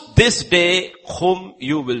 Choose this day whom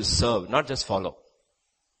you will serve, not just follow.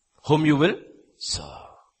 Whom you will serve.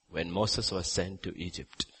 When Moses was sent to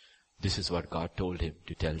Egypt, this is what God told him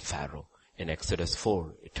to tell Pharaoh in Exodus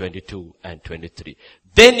 4:22 and 23.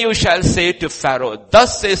 Then you shall say to Pharaoh,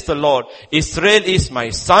 thus says the Lord, Israel is my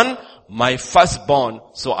son, my firstborn.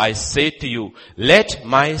 So I say to you, let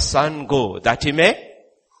my son go, that he may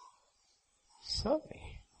serve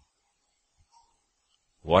me.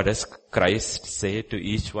 What does Christ say to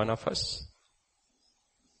each one of us?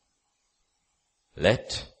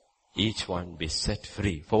 Let each one be set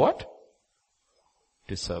free. For what?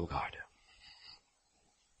 To serve God.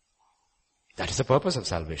 That is the purpose of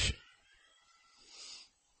salvation.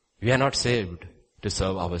 We are not saved to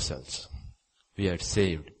serve ourselves. We are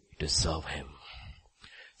saved to serve Him.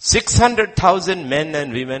 600,000 men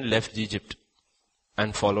and women left Egypt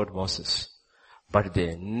and followed Moses. But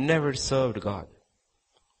they never served God,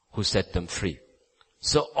 who set them free.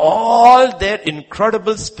 So all their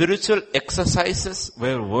incredible spiritual exercises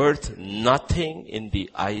were worth nothing in the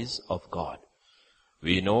eyes of God.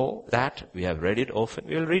 We know that. We have read it often.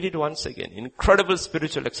 We will read it once again. Incredible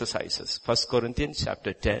spiritual exercises. 1 Corinthians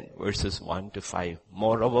chapter 10 verses 1 to 5.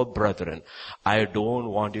 Moreover, brethren, I don't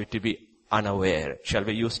want you to be unaware. Shall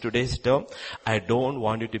we use today's term? I don't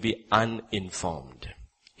want you to be uninformed.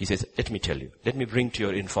 He says, let me tell you. Let me bring to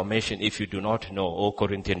your information if you do not know, O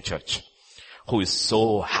Corinthian church, who is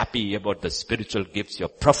so happy about the spiritual gifts. You're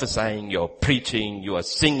prophesying, you're preaching, you are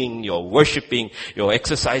singing, you're worshiping, you're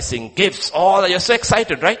exercising gifts. You're so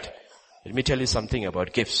excited, right? Let me tell you something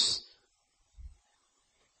about gifts.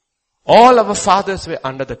 All our fathers were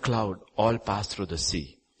under the cloud, all passed through the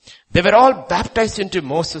sea. They were all baptized into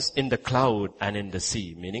Moses in the cloud and in the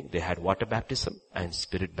sea, meaning they had water baptism and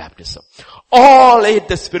spirit baptism. All ate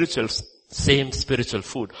the same spiritual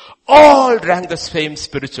food. All drank the same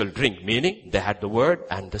spiritual drink, meaning they had the word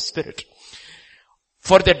and the spirit.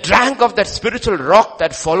 For they drank of that spiritual rock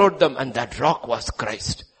that followed them, and that rock was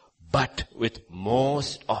Christ. But with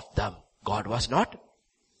most of them, God was not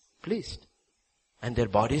pleased. And their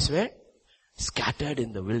bodies were scattered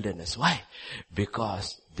in the wilderness. Why?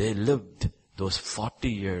 Because they lived those 40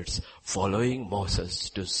 years following Moses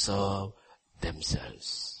to serve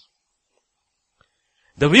themselves.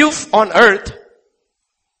 The view on earth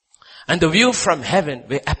and the view from heaven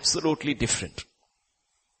were absolutely different.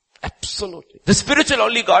 Absolutely. The spiritual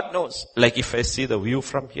only God knows. Like if I see the view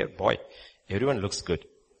from here, boy, everyone looks good.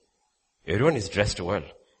 Everyone is dressed well.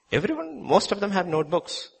 Most of them have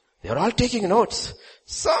notebooks. They are all taking notes.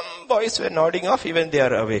 Some boys were nodding off, even they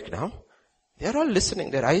are awake now. They are all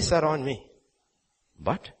listening. Their eyes are on me.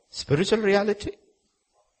 But spiritual reality?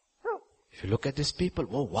 No. If you look at these people,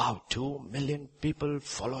 oh wow, 2 million people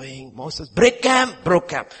following Moses. Break camp, broke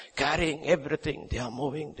camp. Carrying everything. They are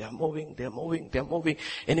moving.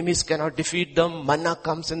 Enemies cannot defeat them. Manna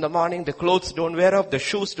comes in the morning. The clothes don't wear off. The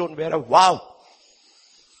shoes don't wear off. Wow.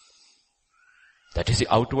 That is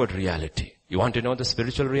the outward reality. You want to know the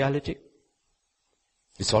spiritual reality?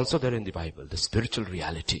 It's also there in the Bible, the spiritual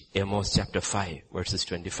reality. Amos chapter 5, verses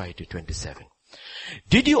 25 to 27.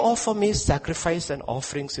 Did you offer me sacrifice and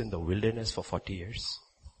offerings in the wilderness for 40 years?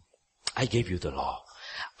 I gave you the law.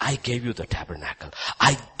 I gave you the tabernacle.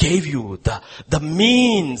 I gave you the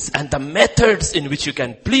means and the methods in which you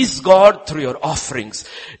can please God through your offerings.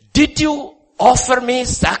 Did you offer me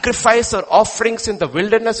sacrifice or offerings in the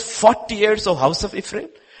wilderness 40 years, O house of Ephraim?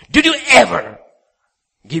 Did you ever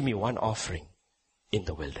give me one offering in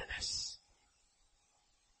the wilderness?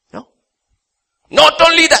 No. Not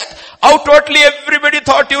only that, outwardly everybody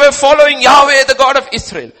thought you were following Yahweh, the God of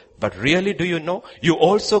Israel. But really, do you know, you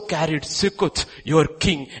also carried Sukkot, your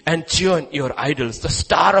king, and Chion, your idols, the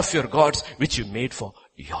star of your gods, which you made for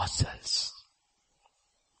yourselves.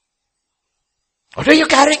 What are you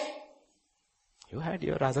carrying? You had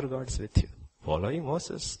your other gods with you, following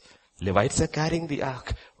Moses. Levites are carrying the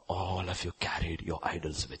ark. All of you carried your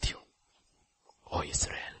idols with you. O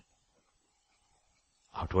Israel.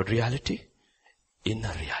 Outward reality,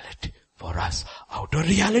 inner reality. For us, outer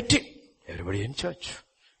reality. Everybody in church.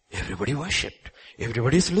 Everybody worshipped.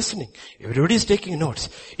 Everybody is listening. Everybody is taking notes.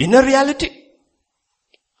 Inner reality.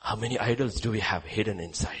 How many idols do we have hidden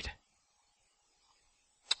inside?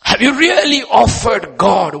 Have you really offered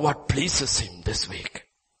God what pleases Him this week?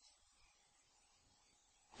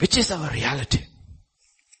 Which is our reality?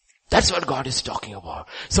 That's what God is talking about.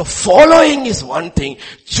 So following is one thing,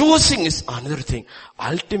 choosing is another thing.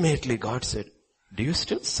 Ultimately God said, do you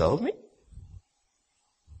still serve me?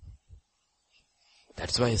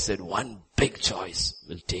 That's why He said one big choice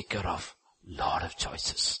will take care of a lot of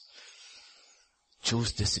choices.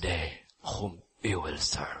 Choose this day whom you will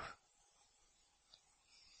serve.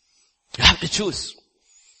 You have to choose.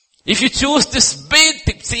 If you choose this big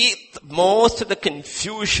thing, see, most of the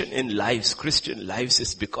confusion in lives, Christian lives,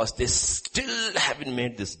 is because they still haven't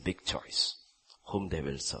made this big choice. Whom they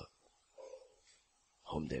will serve.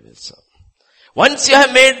 Whom they will serve. Once you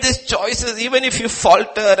have made these choices, even if you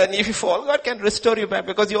falter and if you fall, God can restore you back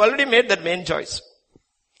because you already made that main choice.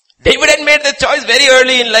 David had made the choice very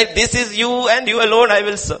early in life. This is you and you alone I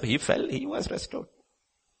will serve. He fell, he was restored.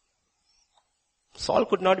 Saul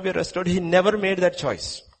could not be restored. He never made that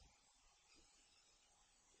choice.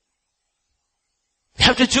 You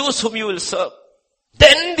have to choose whom you will serve.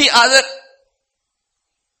 Then the other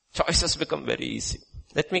choices become very easy.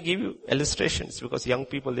 Let me give you illustrations because young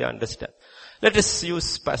people, they understand. Let us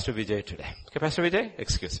use Pastor Vijay today. Okay, Pastor Vijay,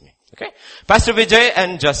 excuse me. Okay. Pastor Vijay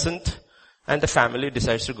and Jacinth and the family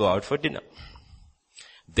decides to go out for dinner.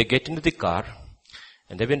 They get into the car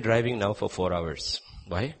and they've been driving now for 4 hours.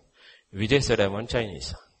 Why? Vijay said, I want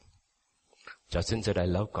Chinese. Jacinth said, I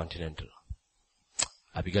love Continental.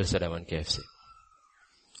 Abigail said, I want KFC.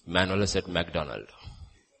 Manola said, McDonald.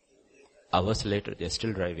 Hours later, they're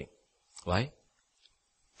still driving. Why?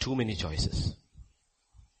 Too many choices.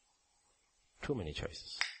 Too many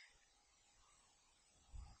choices.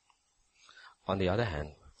 On the other hand,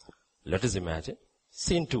 let us imagine,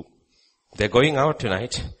 scene 2. They're going out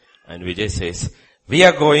tonight and Vijay says, we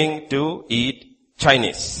are going to eat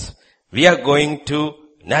Chinese. We are going to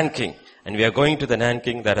Nanking. And we are going to the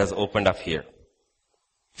Nanking that has opened up here.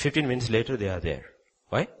 15 minutes later, they are there.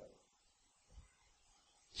 Why?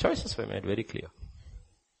 Choices were made very clear.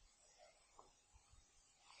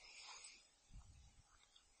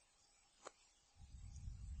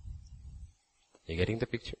 You getting the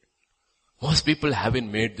picture? Most people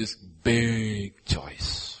haven't made this big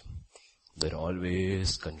choice. They're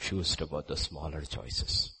always confused about the smaller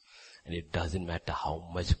choices. And it doesn't matter how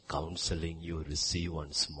much counseling you receive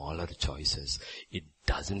on smaller choices. It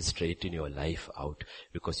doesn't straighten your life out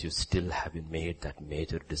because you still haven't made that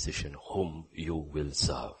major decision whom you will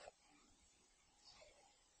serve.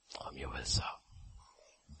 Whom you will serve.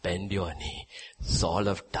 Bend your knee. Saul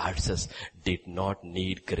of Tarsus did not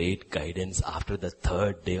need great guidance after the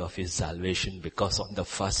third day of his salvation, because on the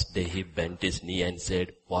first day he bent his knee and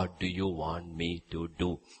said, "What do you want me to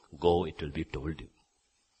do? Go, it will be told you."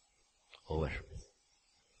 Over.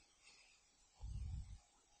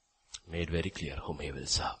 Made very clear whom he will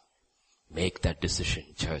serve. Make that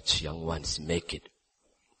decision, church, young ones, make it.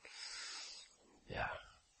 Yeah.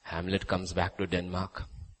 Hamlet comes back to Denmark.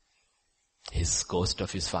 His ghost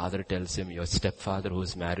of his father tells him, "Your stepfather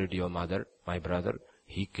who's married your mother, my brother,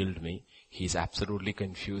 he killed me." He's absolutely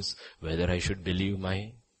confused whether I should believe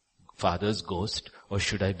my father's ghost or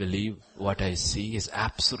should I believe what I see. He's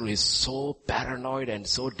absolutely so paranoid and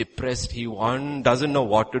so depressed. He doesn't know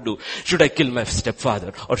what to do. Should I kill my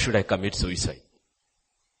stepfather or should I commit suicide?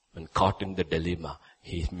 When caught in the dilemma,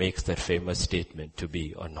 he makes that famous statement, "To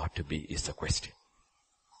be or not to be is the question."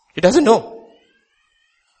 He doesn't know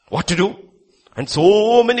what to do. And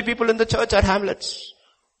so many people in the church are Hamlets.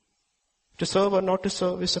 To serve or not to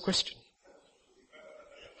serve is a question.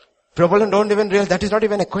 People don't even realize that is not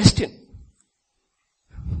even a question.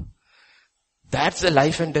 That's a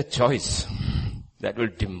life and death choice that will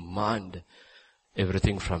demand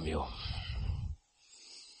everything from you.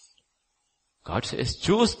 God says,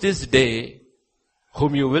 choose this day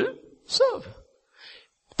whom you will serve.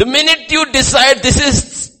 The minute you decide this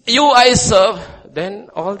is you I serve, then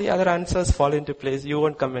all the other answers fall into place. You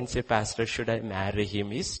won't come and say, "Pastor, should I marry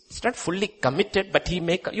him?" He's not fully committed, but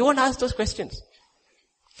you won't ask those questions.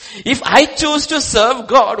 If I choose to serve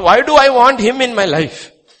God, why do I want him in my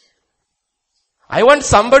life? I want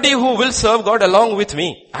somebody who will serve God along with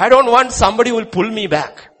me. I don't want somebody who will pull me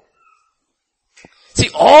back. See,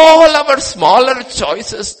 all our smaller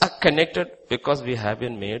choices are connected because we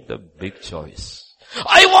haven't made the big choice.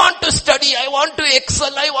 I want to study, I want to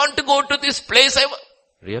excel, I want to go to this place.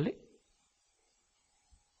 Really?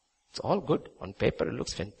 It's all good. On paper it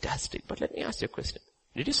looks fantastic. But let me ask you a question.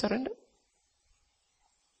 Did you surrender?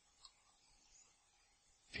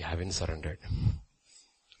 If you haven't surrendered,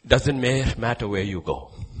 doesn't matter where you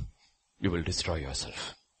go, you will destroy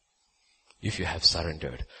yourself. If you have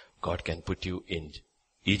surrendered, God can put you in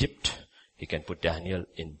Egypt, He can put Daniel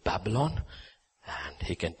in Babylon, and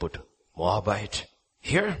He can put Moabite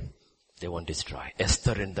here. They won't destroy.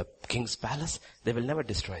 Esther in the king's palace, they will never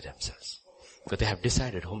destroy themselves. Because they have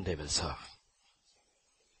decided whom they will serve.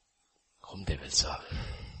 Whom they will serve.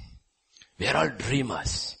 We are all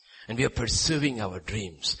dreamers. And we are pursuing our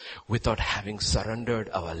dreams without having surrendered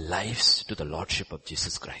our lives to the Lordship of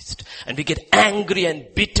Jesus Christ. And we get angry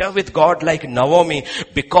and bitter with God like Naomi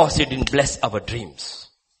because He didn't bless our dreams.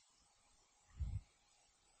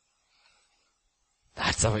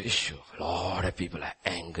 That's our issue. A lot of people are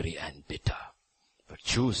angry and bitter. But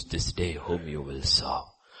choose this day whom you will serve.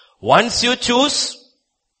 Once you choose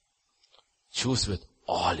with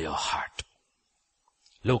all your heart.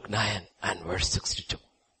 Luke 9 and verse 62.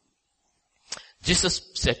 Jesus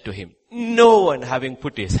said to him, "No one having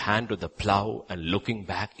put his hand to the plow and looking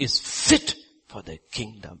back is fit for the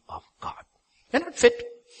kingdom of God." You're not fit.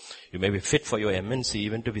 You may be fit for your MNC,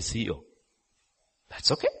 even to be CEO. That's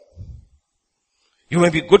okay. You may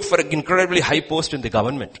be good for an incredibly high post in the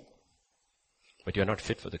government, but you're not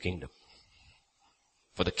fit for the kingdom.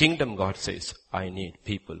 For the kingdom, God says, I need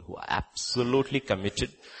people who are absolutely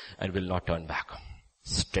committed and will not turn back.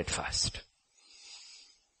 Steadfast.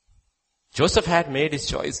 Joseph had made his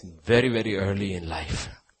choice very, very early in life.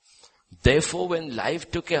 Therefore, when life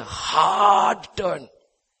took a hard turn,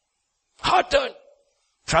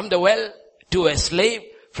 from the well to a slave,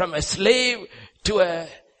 from a slave to a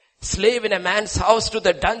slave in a man's house to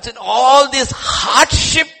the dungeon, all this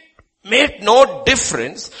hardship made no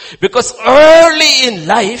difference because early in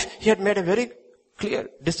life he had made a very clear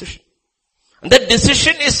decision. And that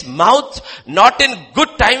decision is mouthed not in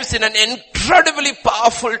good times, in an incredibly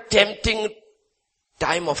powerful, tempting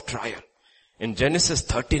time of trial. In Genesis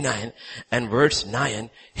 39 and verse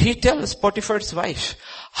 9, he tells Potiphar's wife,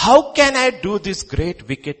 "How can I do this great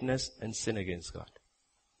wickedness and sin against God?"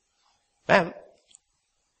 Ma'am,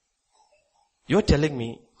 you're telling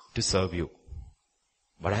me to serve you.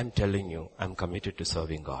 But I'm telling you, I'm committed to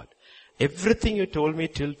serving God. Everything you told me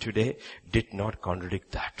till today did not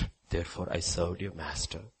contradict that. Therefore, I served your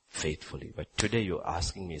master faithfully. But today you're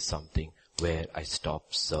asking me something where I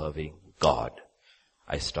stop serving God.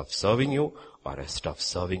 I stop serving you, or I stop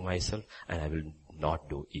serving myself, and I will not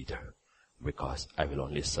do either, because I will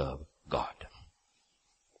only serve God.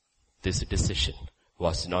 This decision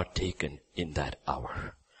was not taken in that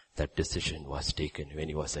hour. That decision was taken when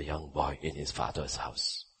he was a young boy in his father's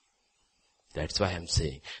house. That's why I'm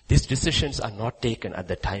saying, these decisions are not taken at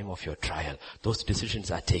the time of your trial. Those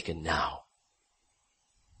decisions are taken now.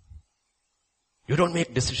 You don't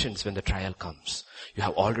make decisions when the trial comes. You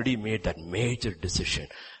have already made that major decision.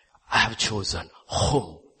 I have chosen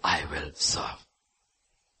whom I will serve.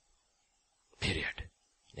 Period.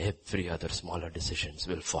 Every other smaller decisions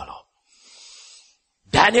will follow.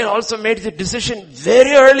 Daniel also made the decision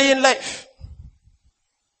very early in life.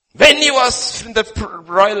 When he was in the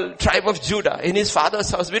royal tribe of Judah, in his father's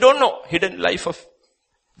house, we don't know hidden life of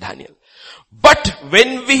Daniel. But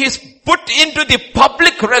when he is put into the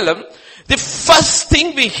public realm, the first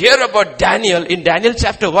thing we hear about Daniel in Daniel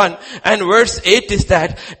chapter 1 and verse 8 is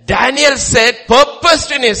that Daniel said,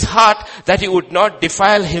 purposed in his heart that he would not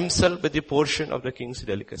defile himself with the portion of the king's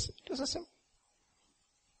delicacy. It was a simple.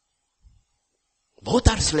 Both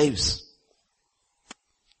are slaves.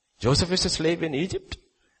 Joseph is a slave in Egypt.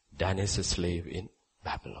 Daniel is a slave in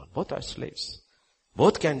Babylon. Both are slaves.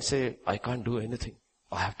 Both can say, I can't do anything.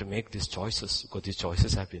 I have to make these choices because these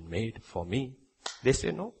choices have been made for me. They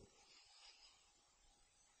say no.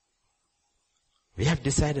 We have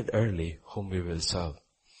decided early whom we will serve.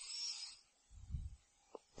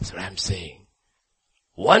 That's what I'm saying.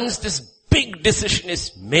 Once this big decision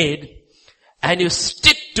is made and you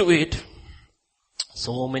stick to it,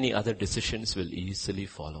 so many other decisions will easily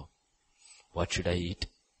follow. What should I eat?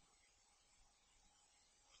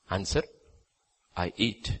 Answer, I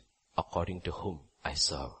eat according to whom I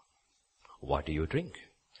serve. What do you drink?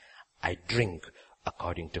 I drink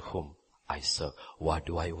according to whom I serve. What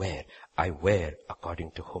do I wear? I wear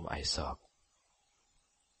according to whom I serve.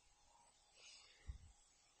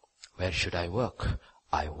 Where should I work?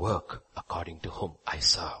 I work according to whom I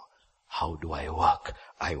serve. How do I work?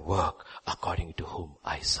 I work according to whom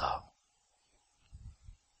I serve.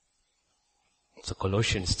 So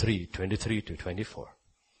Colossians 3:23-24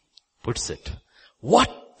 puts it,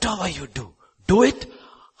 whatever you do it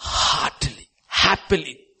heartily,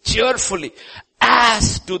 happily, cheerfully,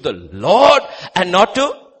 as to the Lord and not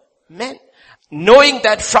to men. Knowing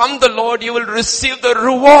that from the Lord you will receive the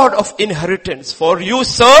reward of inheritance. For you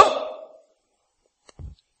serve?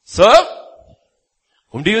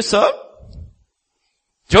 Whom do you serve?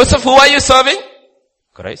 Joseph, who are you serving?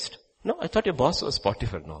 Christ. No, I thought your boss was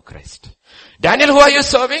Potiphar. No, Christ. Daniel, who are you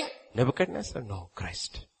serving? Nebuchadnezzar. No,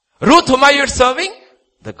 Christ. Ruth, whom are you serving?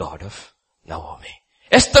 The God of Naomi.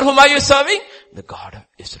 Esther, whom are you serving? The God of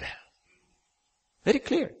Israel. Very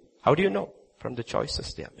clear. How do you know? From the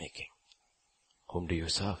choices they are making. Whom do you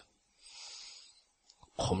serve?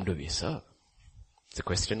 Whom do we serve? It's a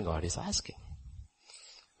question God is asking.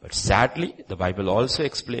 But sadly, the Bible also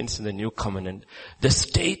explains in the New Covenant the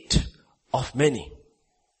state of many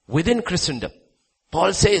within Christendom.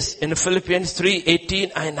 Paul says in Philippians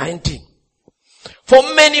 3:18 and 19, for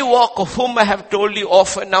many walk, of whom I have told you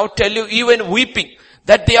often, now tell you even weeping,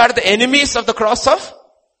 that they are the enemies of the cross of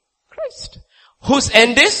Christ. Whose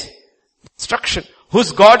end is destruction.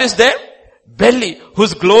 Whose God is their belly.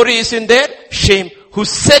 Whose glory is in their shame. Who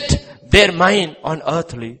set their mind on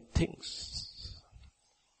earthly things.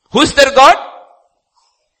 Who's their God?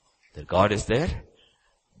 Their God is their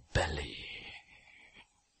belly.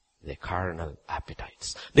 Their carnal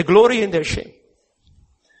appetites. They glory in their shame.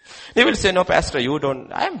 They will say, no, Pastor,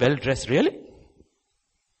 I am well dressed. Really?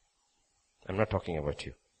 I'm not talking about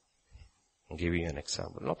you. I'm giving you an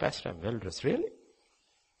example. No, Pastor, I'm well dressed. Really?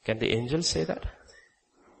 Can the angels say that?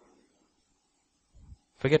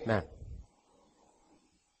 Forget man.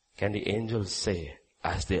 Can the angels say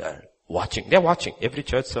as they are watching? They're watching. Every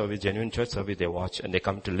church service, genuine church service, they watch and they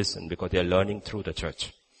come to listen because they are learning through the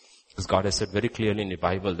church. Because God has said very clearly in the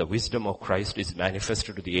Bible, the wisdom of Christ is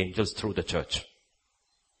manifested to the angels through the church.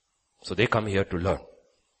 So they come here to learn.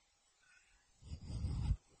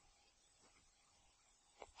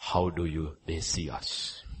 How do they see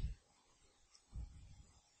us?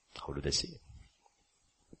 How do they see it?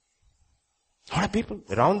 A lot of people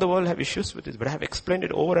around the world have issues with this, but I have explained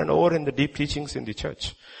it over and over in the deep teachings in the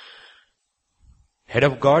church. Head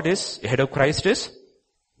of Christ is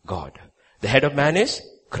God. The head of man is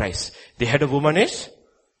Christ. The head of woman is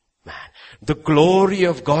man. The glory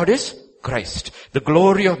of God is Christ. The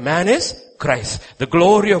glory of man is Christ. The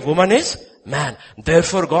glory of woman is man.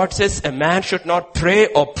 Therefore God says a man should not pray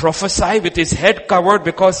or prophesy with his head covered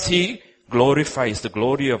because he glorifies. The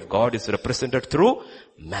glory of God is represented through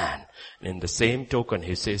man. In the same token,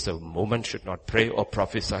 he says a woman should not pray or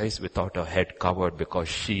prophesy without her head covered because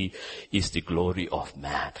she is the glory of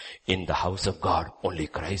man. In the house of God, only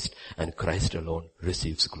Christ and Christ alone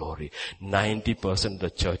receives glory. 90% of the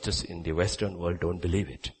churches in the Western world don't believe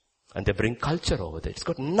it. And they bring culture over there. It's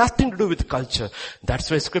got nothing to do with culture. That's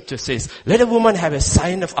why scripture says, let a woman have a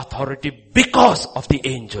sign of authority because of the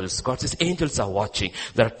angels. God says angels are watching.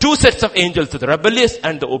 There are two sets of angels, the rebellious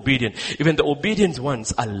and the obedient. Even the obedient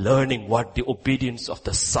ones are learning what the obedience of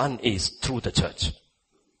the Son is through the church.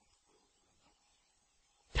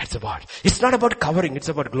 That's about. It's not about covering, it's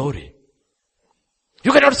about glory.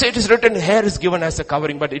 You cannot say it is written, hair is given as a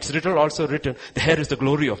covering, but it's also written, the hair is the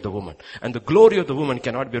glory of the woman. And the glory of the woman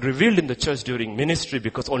cannot be revealed in the church during ministry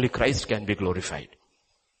because only Christ can be glorified.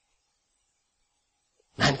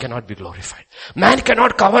 Man cannot be glorified. Man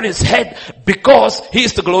cannot cover his head because he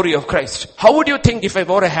is the glory of Christ. How would you think if I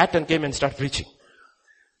wore a hat and came and started preaching?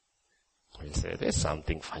 We'll say, there's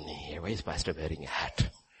something funny here. Why is pastor wearing a hat?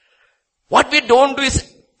 What we don't do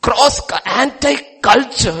is cross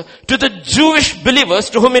anti-culture to the Jewish believers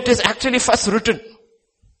to whom it is actually first written.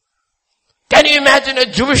 Can you imagine a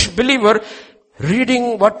Jewish believer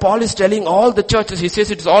reading what Paul is telling all the churches? He says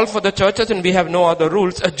it's all for the churches and we have no other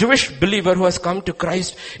rules. A Jewish believer who has come to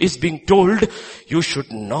Christ is being told, you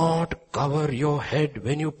should not cover your head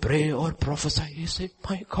when you pray or prophesy. You say,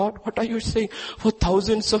 my God, what are you saying? For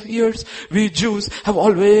thousands of years, we Jews have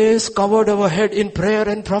always covered our head in prayer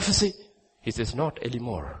and prophecy. He says, not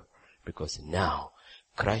anymore, because now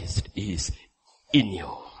Christ is in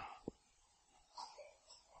you.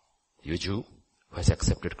 You Jew who has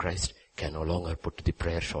accepted Christ can no longer put the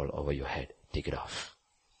prayer shawl over your head. Take it off.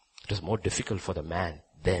 It was more difficult for the man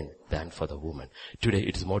then than for the woman. Today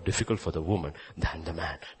it is more difficult for the woman than the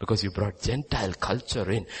man, because you brought Gentile culture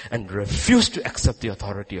in and refused to accept the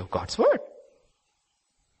authority of God's word.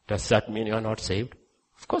 Does that mean you are not saved?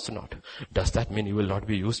 Of course not. Does that mean you will not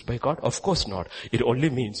be used by God? Of course not. It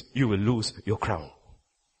only means you will lose your crown.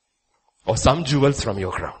 Or some jewels from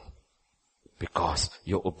your crown. Because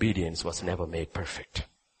your obedience was never made perfect.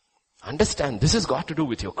 Understand, this has got to do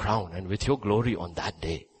with your crown and with your glory on that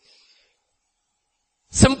day.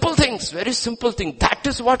 Simple things, very simple thing. That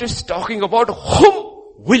is what it's talking about.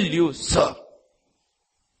 Whom will you serve?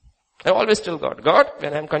 I always tell God,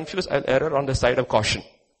 when I'm confused, I'll err on the side of caution.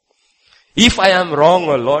 If I am wrong,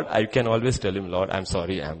 oh Lord, I can always tell him, Lord, I'm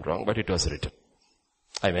sorry, I'm wrong, but it was written.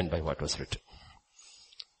 I went by what was written.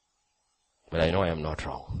 But I know I am not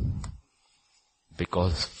wrong.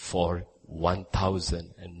 Because for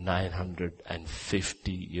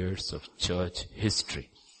 1,950 years of church history,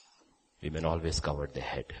 women always covered their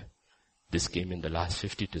head. This came in the last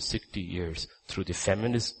 50 to 60 years through the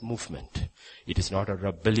feminist movement. It is not a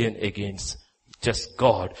rebellion against just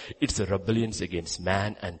God, it's a rebellion against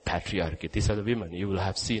man and patriarchy. These are the women you will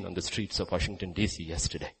have seen on the streets of Washington DC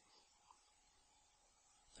yesterday.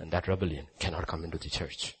 And that rebellion cannot come into the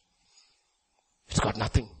church. It's got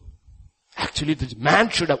nothing. Actually, the man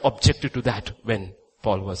should have objected to that when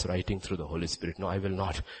Paul was writing through the Holy Spirit. No, I will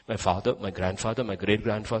not. My father, my grandfather, my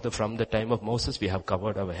great-grandfather, from the time of Moses, we have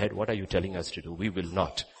covered our head. What are you telling us to do? We will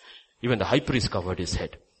not. Even the high priest covered his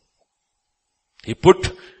head. He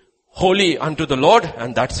put holy unto the Lord,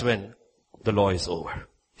 and that's when the law is over.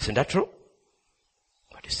 Isn't that true?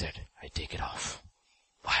 But he said, I take it off.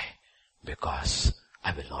 Why? Because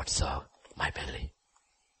I will not serve my belly.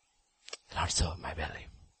 Not serve my belly.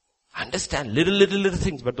 Understand little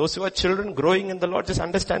things, but those who are children growing in the Lord, just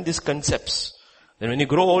understand these concepts. Then when you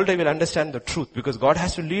grow older, you will understand the truth, because God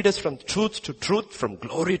has to lead us from truth to truth, from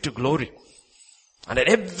glory to glory. And at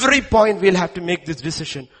every point we'll have to make this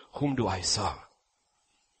decision, whom do I serve?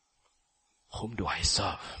 Whom do I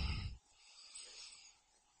serve?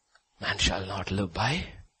 Man shall not live by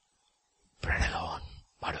bread alone,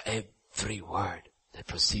 but every word that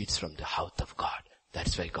proceeds from the mouth of God.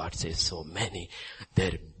 That's why God says so many,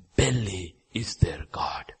 their belly is their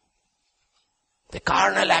God. The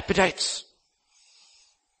carnal appetites.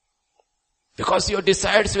 Because your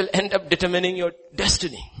desires will end up determining your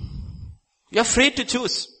destiny. You're free to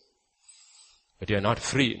choose. But you're not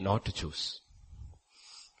free not to choose.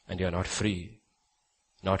 And you're not free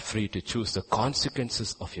to choose the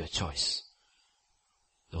consequences of your choice.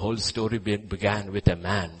 The whole story began with a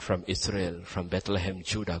man from Israel, from Bethlehem,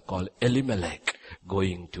 Judah, called Elimelech,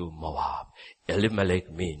 going to Moab.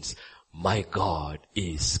 Elimelech means, my God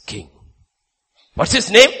is king. What's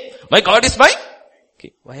his name? My God is my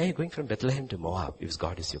king. Why are you going from Bethlehem to Moab if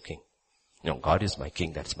God is your king? No, God is my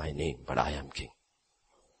king, that's my name, but I am king.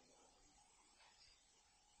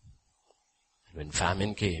 When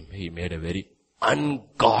famine came, he made a very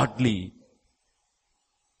ungodly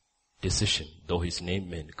decision, though his name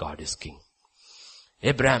meant God is king.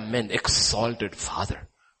 Abraham meant exalted father.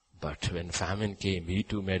 But when famine came, he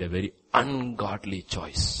too made a very ungodly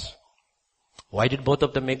choice. Why did both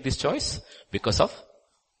of them make this choice? Because of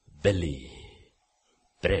belly,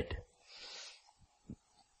 bread.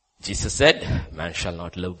 Jesus said, man shall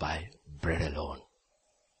not live by bread alone.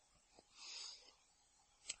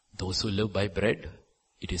 Those who live by bread,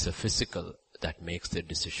 it is a physical that makes their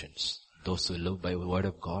decisions. Those who live by the word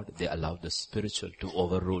of God, they allow the spiritual to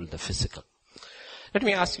overrule the physical. Let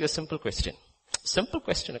me ask you a simple question. Simple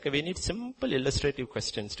question, okay? We need simple illustrative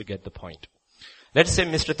questions to get the point. Let's say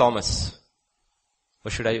Mr. Thomas.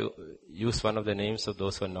 Or should I use one of the names of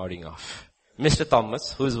those who are nodding off? Mr.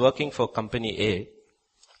 Thomas, who is working for company A,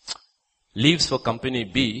 leaves for company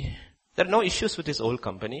B. There are no issues with his old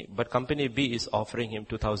company, but company B is offering him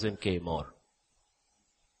 2,000 more.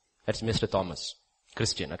 That's Mr. Thomas.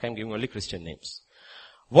 Christian. Okay, I'm giving only Christian names.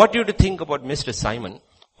 What do you think about Mr. Simon,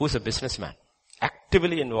 who's a businessman,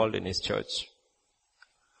 actively involved in his church?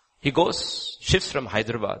 He shifts from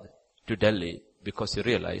Hyderabad to Delhi because he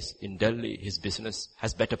realized in Delhi his business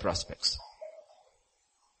has better prospects.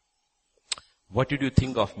 What did you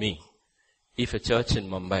think of me if a church in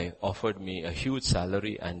Mumbai offered me a huge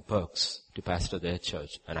salary and perks to pastor their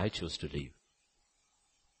church and I choose to leave?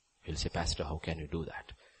 He'll say, Pastor, how can you do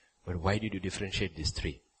that? But why did you differentiate these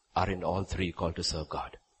three? Aren't all three called to serve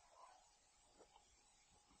God?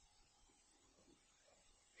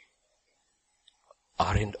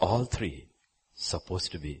 Aren't all three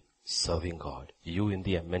supposed to be serving God? You in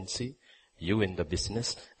the MNC, you in the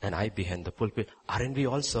business, and I behind the pulpit. Aren't we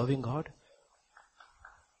all serving God?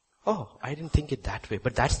 Oh, I didn't think it that way,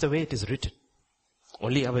 but that's the way it is written.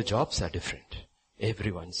 Only our jobs are different.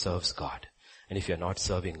 Everyone serves God. And if you're not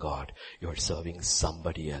serving God, you're serving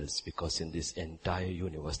somebody else, because in this entire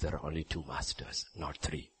universe there are only two masters, not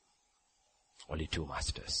three. Only two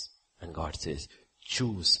masters. And God says,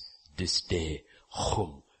 choose this day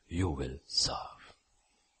whom you will serve.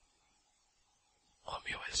 Whom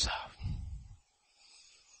you will serve.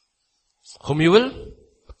 Whom you will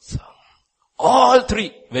serve. All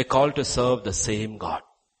three were called to serve the same God.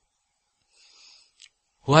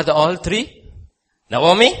 Who are the all three?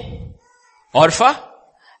 Naomi, Orpha,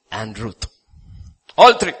 and Ruth.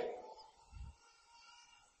 All three.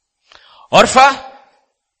 Orpha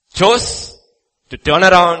chose to turn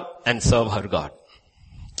around and serve her God.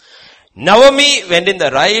 Naomi went in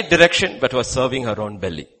the right direction but was serving her own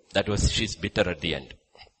belly. That was, she's bitter at the end.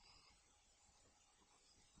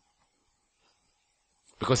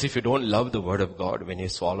 Because if you don't love the word of God, when you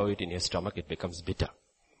swallow it in your stomach, it becomes bitter.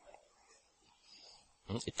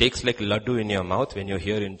 It tastes like laddu in your mouth when you're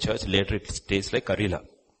here in church. Later it tastes like karila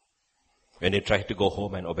when you try to go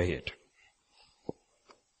home and obey it.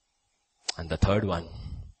 And the third one,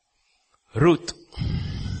 Ruth.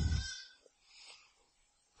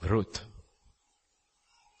 Ruth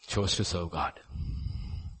chose to serve God.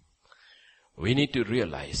 We need to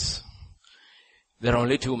realize there are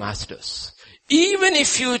only two masters. Even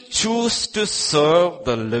if you choose to serve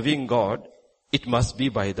the living God, it must be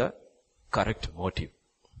by the correct motive.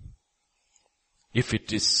 If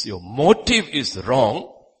it is, your motive is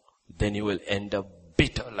wrong, then you will end up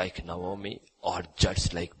bitter like Naomi or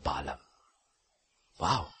judged like Balaam.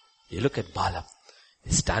 Wow. You look at Balaam.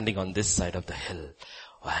 He's standing on this side of the hill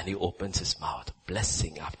and he opens his mouth.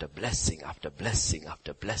 Blessing after blessing after blessing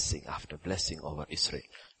after blessing after blessing over Israel.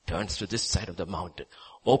 Turns to this side of the mountain.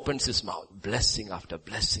 Opens his mouth. Blessing after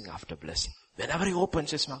blessing after blessing. Whenever he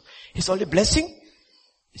opens his mouth, he's only blessing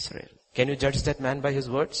Israel. Can you judge that man by his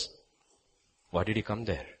words? Why did he come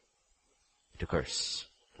there? To curse,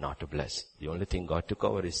 not to bless. The only thing God took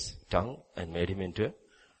over his tongue and made him into a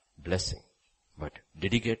blessing. But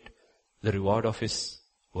did he get the reward of his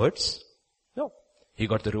words? No. He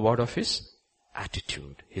got the reward of his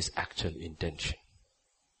attitude, his actual intention.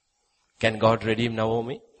 Can God redeem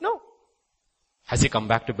Naomi? No. Has he come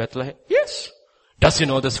back to Bethlehem? Yes. Does he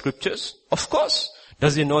know the scriptures? Of course.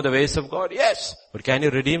 Does he know the ways of God? Yes. But can he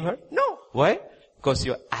redeem her? No. Why? Because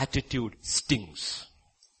your attitude stings.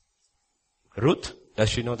 Ruth, does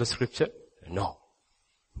she know the scripture? No.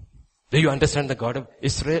 Do you understand the God of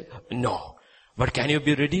Israel? No. But can you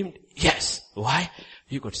be redeemed? Yes. Why?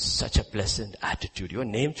 You got such a pleasant attitude. Your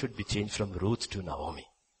name should be changed from Ruth to Naomi.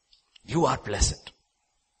 You are pleasant.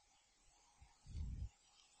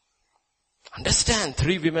 Understand,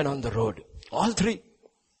 3 women on the road. All 3.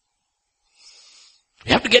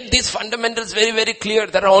 You have to get these fundamentals very, very clear.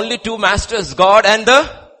 There are only 2 masters, God and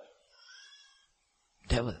the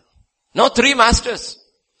devil. No 3 masters.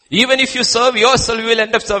 Even if you serve yourself, you will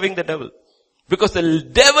end up serving the devil. Because the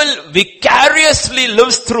devil vicariously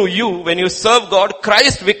lives through you. When you serve God,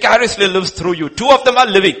 Christ vicariously lives through you. Two of them are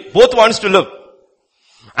living. Both wants to live.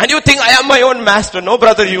 And you think, I am my own master. No,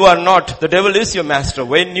 brother, you are not. The devil is your master.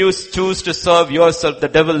 When you choose to serve yourself, the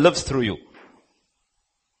devil lives through you.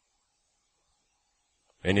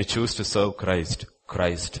 When you choose to serve Christ,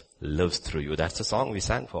 Christ lives through you. That's the song we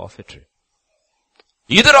sang for offertory.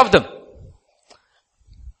 Either of them.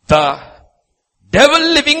 The devil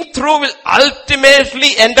living through will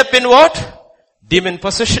ultimately end up in what? Demon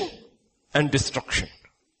possession and destruction.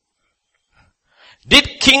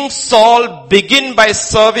 Did King Saul begin by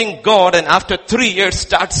serving God and after 3 years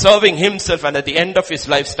start serving himself and at the end of his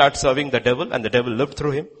life start serving the devil and the devil lived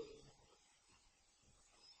through him?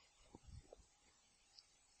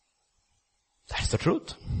 That's the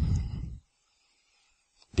truth.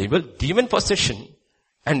 Demon possession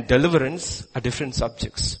and deliverance are different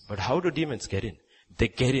subjects. But how do demons get in? They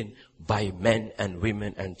get in by men and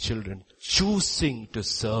women and children choosing to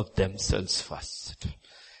serve themselves first.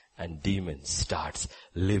 And demon starts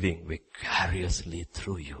living vicariously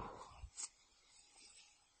through you.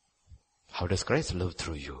 How does Christ live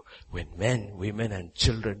through you? When men, women and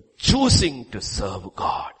children choosing to serve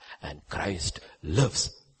God and Christ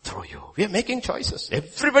lives through you. We are making choices.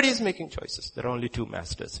 Everybody is making choices. There are only 2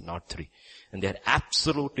 masters, not 3. And they are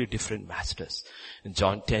absolutely different masters. In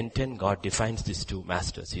John 10:10, God defines these 2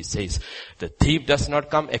 masters. He says, the thief does not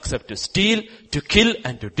come except to steal, to kill,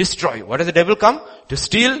 and to destroy. What does the devil come? To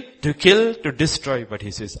steal, to kill, to destroy. But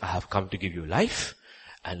he says, I have come to give you life,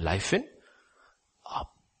 and life in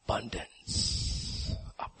abundance.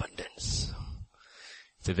 Abundance.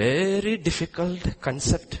 It's a very difficult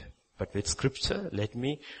concept. But with scripture, let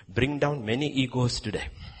me bring down many egos today.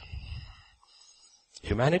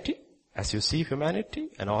 Humanity, as you see humanity,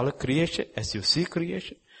 and all of creation, as you see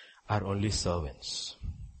creation, are only servants.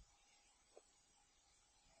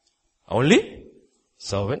 Only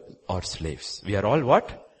servant or slaves. We are all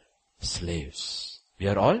what? Slaves. We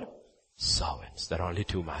are all servants. There are only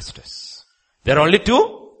 2 masters. There are only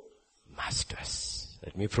 2 masters.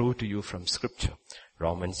 Let me prove to you from scripture.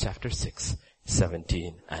 Romans chapter 6.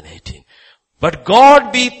 17 and 18. But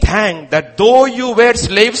God be thanked that though you were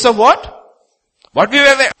slaves of what? What we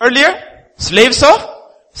were earlier? Slaves of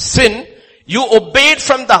sin. You obeyed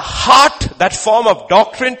from the heart that form of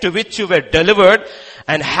doctrine to which you were delivered,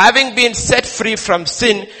 and having been set free from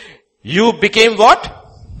sin, you became what?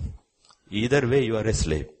 Either way you are a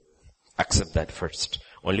slave. Accept that first.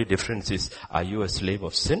 Only difference is, are you a slave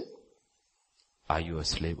of sin? Are you a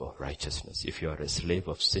slave of righteousness? If you are a slave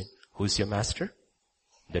of sin, who's your master?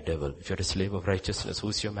 The devil. If you're a slave of righteousness,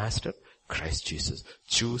 who's your master? Christ Jesus.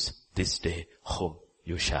 Choose this day whom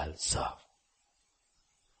you shall serve.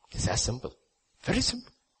 It's as simple. Very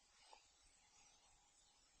simple.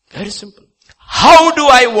 Very simple. How do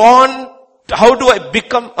I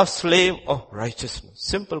become a slave of righteousness?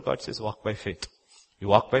 Simple. God says walk by faith. You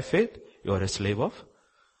walk by faith, you are a slave of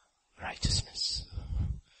righteousness.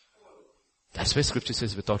 That's why scripture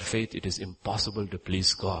says without faith it is impossible to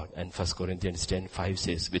please God. And 1 Corinthians 10:5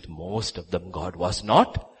 says with most of them God was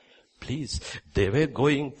not pleased. They were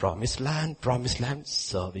going promised land,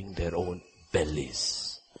 serving their own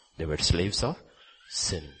bellies. They were slaves of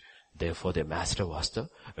sin. Therefore their master was the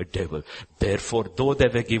devil. Therefore though they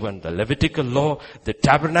were given the Levitical law, the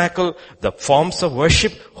tabernacle, the forms of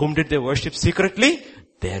worship, whom did they worship secretly?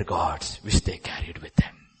 Their gods, which they carried with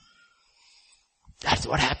them. That's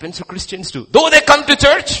what happens to Christians too. Though they come to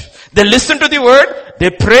church, they listen to the word,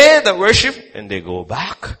 they pray, they worship, and they go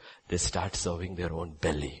back, they start serving their own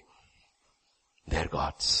belly, their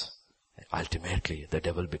gods. And ultimately, the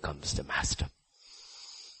devil becomes the master.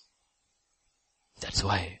 That's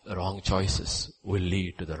why wrong choices will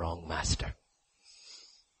lead to the wrong master.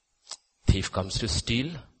 Thief comes to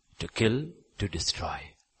steal, to kill, to destroy.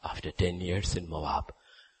 After 10 years in Moab,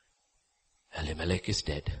 Elimelech is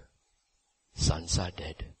dead. Sons are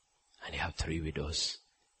dead. And you have 3 widows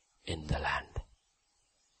in the land.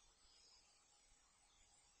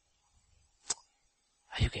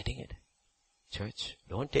 Are you getting it? Church,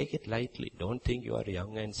 don't take it lightly. Don't think you are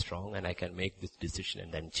young and strong and I can make this decision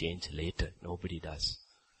and then change later. Nobody does.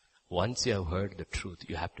 Once you have heard the truth,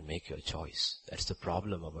 you have to make your choice. That's the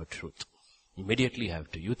problem about truth. Immediately you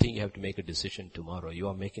have to. You think you have to make a decision tomorrow. You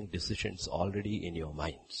are making decisions already in your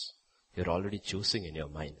minds. You're already choosing in your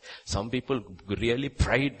mind. Some people really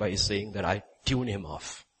pride by saying that I tune him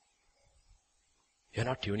off. You're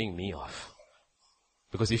not tuning me off.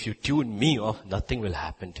 Because if you tune me off, nothing will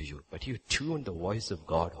happen to you. But you tune the voice of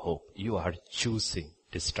God, hope. You are choosing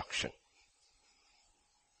destruction.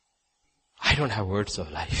 I don't have words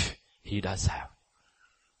of life. He does have.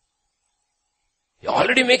 You're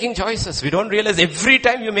already making choices. We don't realize every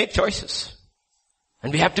time you make choices.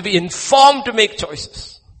 And we have to be informed to make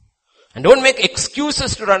choices. And don't make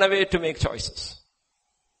excuses to run away to make choices.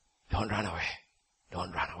 Don't run away.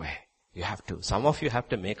 Don't run away. You have to. Some of you have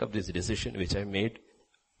to make up this decision which I made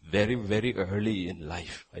very, very early in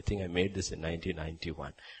life. I think I made this in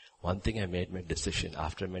 1991. One thing I made my decision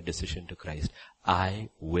after my decision to Christ. I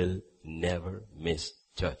will never miss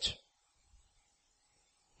church.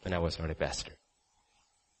 When I was not a pastor.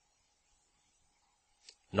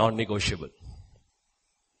 Non-negotiable.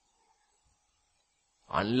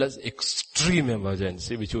 Unless extreme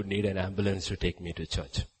emergency, which would need an ambulance to take me to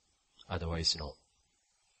church. Otherwise, no.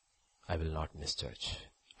 I will not miss church.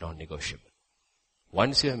 Non-negotiable.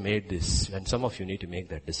 Once you have made this, and some of you need to make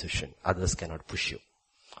that decision, others cannot push you.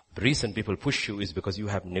 The reason people push you is because you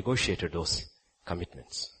have negotiated those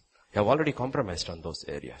commitments. You have already compromised on those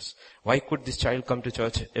areas. Why could this child come to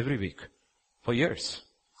church every week? For years.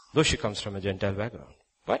 Though she comes from a Gentile background.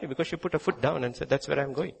 Why? Because she put her foot down and said, that's where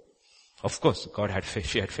I'm going. Of course,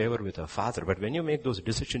 she had favor with her father, but when you make those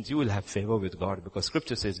decisions, you will have favor with God, because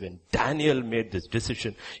scripture says when Daniel made this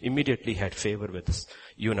decision, immediately had favor with this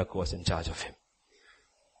eunuch who was in charge of him.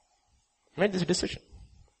 Made this decision.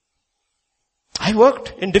 I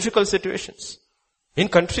worked in difficult situations, in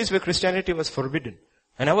countries where Christianity was forbidden,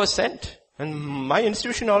 and I was sent. And my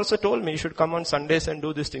institution also told me you should come on Sundays and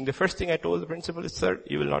do this thing. The first thing I told the principal is, sir,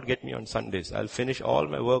 you will not get me on Sundays. I'll finish all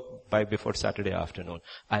my work before Saturday afternoon.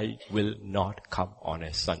 I will not come on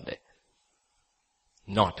a Sunday.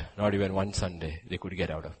 Not even one Sunday they could get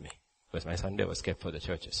out of me. Because my Sunday was kept for the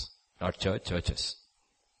churches. Not churches.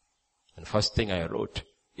 And first thing I wrote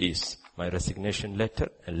is my resignation letter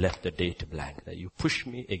and left the date blank. That you push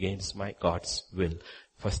me against my God's will.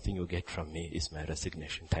 First thing you get from me is my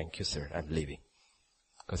resignation. Thank you, sir. I'm leaving.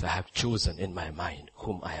 Because I have chosen in my mind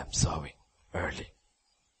whom I am serving early.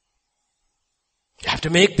 You have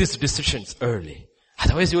to make these decisions early.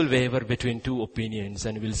 Otherwise you will waver between two opinions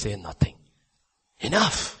and will say nothing.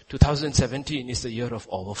 Enough. 2017 is the year of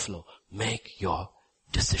overflow. Make your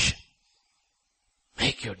decision.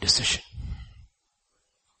 Make your decision.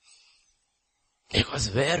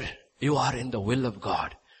 Because where you are in the will of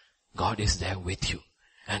God, God is there with you.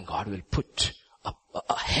 And God will put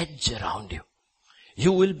a hedge around you.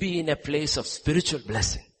 You will be in a place of spiritual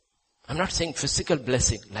blessing. I'm not saying physical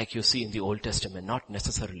blessing like you see in the Old Testament. Not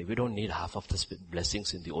necessarily. We don't need half of the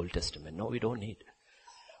blessings in the Old Testament. No, we don't need.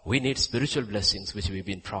 We need spiritual blessings which we've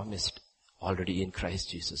been promised already in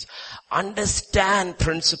Christ Jesus. Understand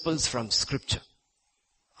principles from Scripture.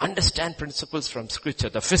 Understand principles from Scripture,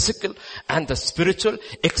 the physical and the spiritual,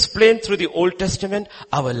 explained through the Old Testament,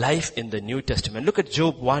 our life in the New Testament. Look at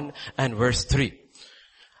Job 1 and verse 3.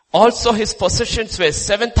 Also his possessions were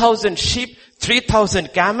 7,000 sheep,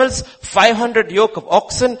 3,000 camels, 500 yoke of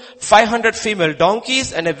oxen, 500 female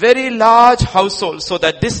donkeys, and a very large household, so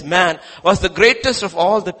that this man was the greatest of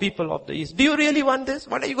all the people of the East. Do you really want this?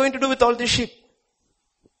 What are you going to do with all these sheep?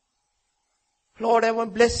 Lord, I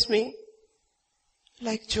want bless me.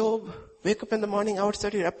 Like Job, wake up in the morning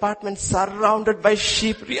outside your apartment surrounded by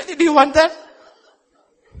sheep. Really, do you want that?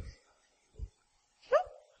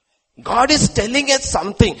 God is telling us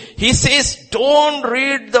something. He says, don't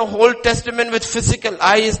read the whole Testament with physical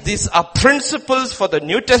eyes. These are principles for the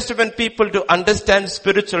New Testament people to understand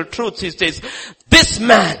spiritual truths. He says, this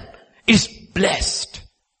man is blessed.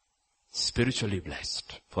 Spiritually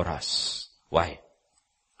blessed for us. Why?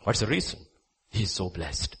 What's the reason? He's so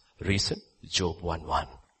blessed. Reason? Job 1:1.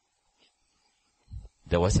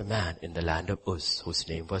 There was a man in the land of Uz whose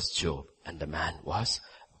name was Job, and the man was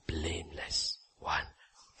blameless. 1,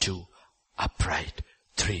 2, upright.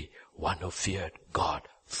 3, one who feared God.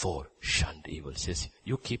 4, shunned evil. Says,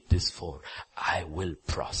 you keep this 4. I will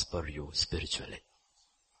prosper you spiritually.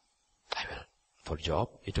 I will. For Job,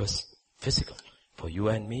 it was physical. For you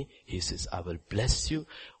and me, he says, I will bless you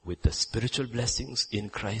with the spiritual blessings in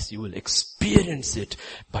Christ. You will experience it,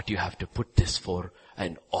 but you have to put this 4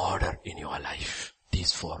 in order in your life.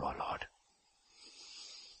 These 4, oh Lord.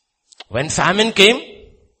 When famine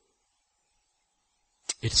came,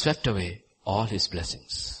 it swept away all his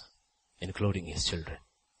blessings, including his children.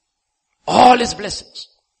 All his blessings.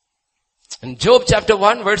 In Job chapter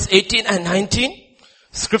 1, verse 18 and 19,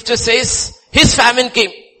 scripture says, his famine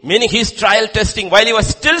came. Meaning his trial testing, while he was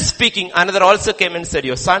still speaking, another also came and said,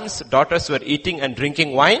 your sons, daughters were eating and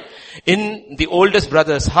drinking wine in the oldest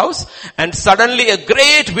brother's house. And suddenly a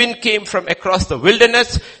great wind came from across the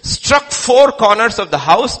wilderness, struck 4 corners of the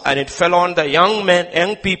house, and it fell on the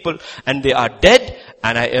young people, and they are dead,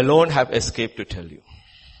 and I alone have escaped to tell you.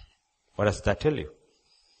 What does that tell you?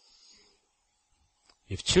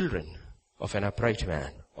 If children of an upright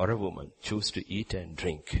man or a woman choose to eat and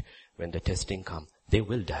drink, when the testing comes, they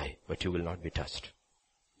will die, but you will not be touched.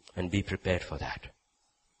 And be prepared for that.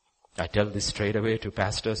 I tell this straight away to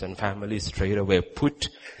pastors and families straight away. Put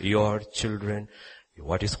your children,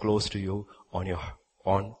 what is close to you,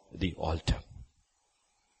 on the altar.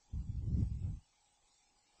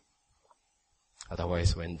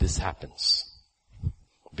 Otherwise, when this happens,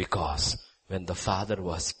 because when the father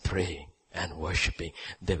was praying and worshipping,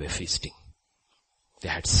 they were feasting. They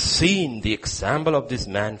had seen the example of this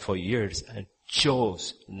man for years and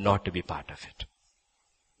chose not to be part of it.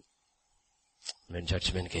 When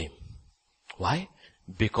judgment came. Why?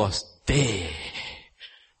 Because they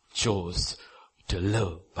chose to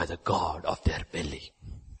live by the God of their belly.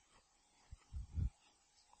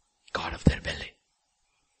 God of their belly.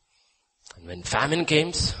 And when famine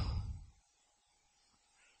comes,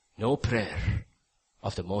 no prayer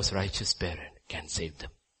of the most righteous parent can save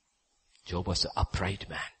them. Job was an upright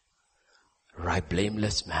man,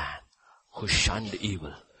 blameless man, who shunned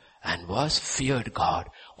evil and feared God,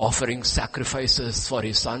 offering sacrifices for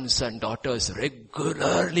his sons and daughters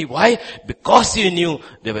regularly. Why? Because he knew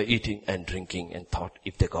they were eating and drinking and thought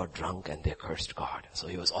if they got drunk and they cursed God. So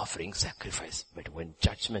he was offering sacrifice. But when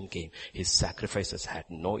judgment came, his sacrifices had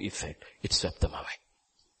no effect. It swept them away.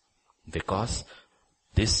 Because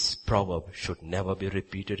this proverb should never be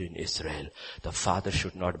repeated in Israel. The father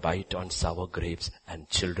should not bite on sour grapes, and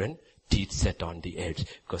children teeth set on the edge,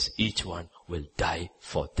 because each one will die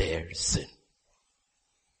for their sin.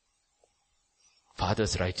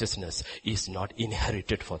 Father's righteousness is not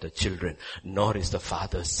inherited for the children, nor is the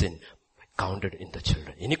father's sin counted in the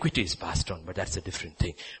children. Iniquity is passed on, but that's a different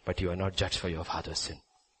thing. But you are not judged for your father's sin.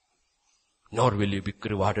 Nor will you be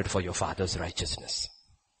rewarded for your father's righteousness.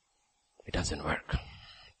 It doesn't work.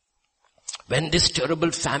 When this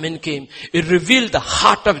terrible famine came, it revealed the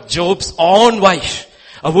heart of Job's own wife.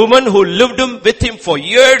 A woman who lived with him for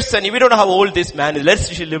years, and we don't know how old this man is. Let's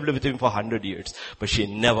say she lived with him for 100 years. But she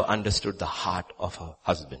never understood the heart of her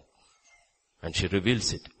husband. And she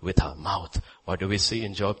reveals it with her mouth. What do we see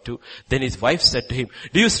in Job 2? Then his wife said to him,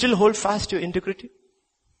 do you still hold fast your integrity?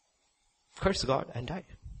 Curse God and die.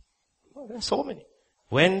 Oh, there are so many.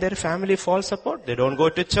 When their family falls apart, they don't go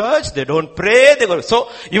to church, they don't pray,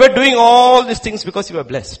 so you are doing all these things because you are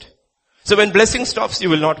blessed. So when blessing stops,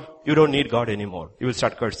 you don't need God anymore. You will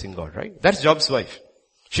start cursing God, right? That's Job's wife.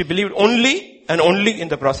 She believed only and only in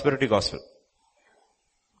the prosperity gospel.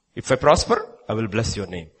 If I prosper, I will bless your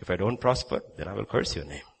name. If I don't prosper, then I will curse your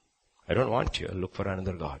name. I don't want you. I'll look for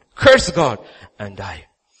another God. Curse God and die.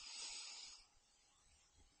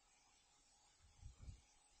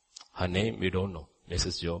 Her name, we don't know.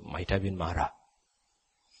 Mrs. Job might have been Mara.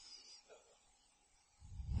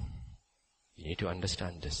 You need to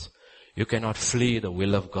understand this. You cannot flee the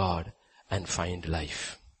will of God and find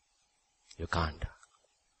life. You can't.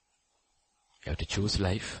 You have to choose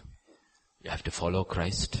life. You have to follow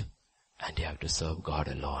Christ. And you have to serve God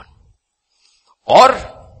alone. Or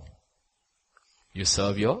you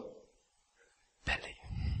serve your belly.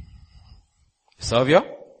 Serve your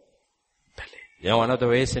belly. You know one of the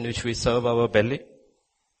ways in which we serve our belly?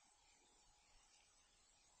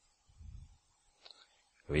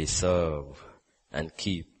 We serve and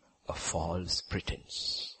keep a false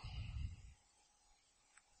pretense.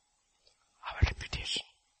 Our reputation.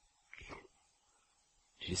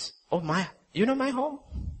 It is, my home?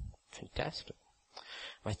 Fantastic.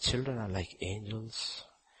 My children are like angels.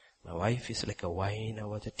 My wife is like a wine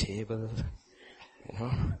over the table.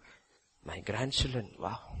 My grandchildren,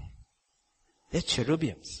 wow. They're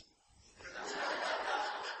cherubims.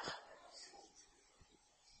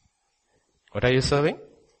 What are you serving?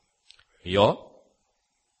 Your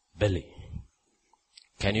belly.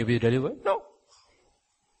 Can you be delivered? No.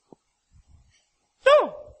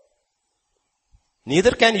 No.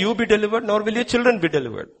 Neither can you be delivered, nor will your children be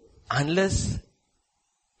delivered. Unless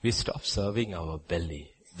we stop serving our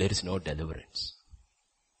belly, there is no deliverance.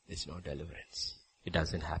 There is no deliverance. It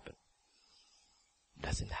doesn't happen. It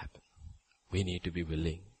doesn't happen. We need to be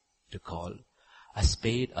willing to call a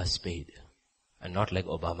spade, and not like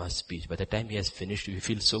Obama's speech. By the time he has finished, you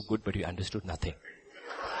feel so good, but you understood nothing.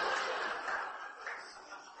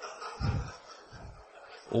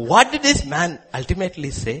 What did this man ultimately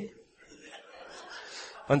say?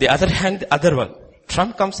 On the other hand, the other one.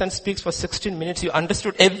 Trump comes and speaks for 16 minutes. You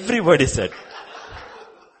understood every word he said.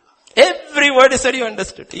 Every word he said you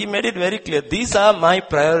understood. He made it very clear. These are my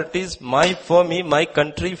priorities, for me, my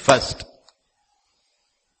country first.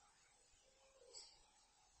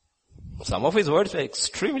 Some of his words were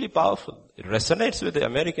extremely powerful. It resonates with the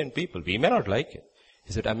American people. We may not like it.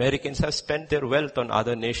 He said, Americans have spent their wealth on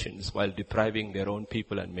other nations while depriving their own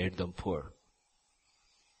people and made them poor.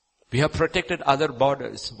 We have protected other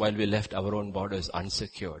borders while we left our own borders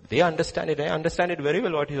unsecured. They understand it. I understand it very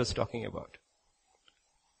well what he was talking about.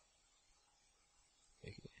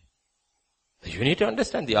 You need to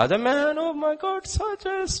understand the other man, oh my God, such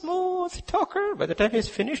a smooth talker. By the time he's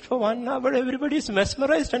finished for 1 hour, everybody is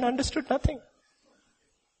mesmerized and understood nothing.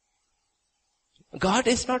 God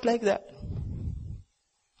is not like that.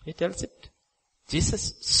 He tells it.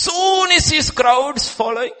 Jesus, soon as his crowds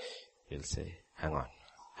following, he'll say, hang on.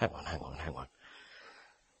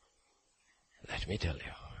 Let me tell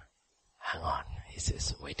you. Hang on. He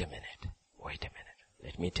says, wait a minute.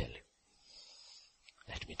 Let me tell you.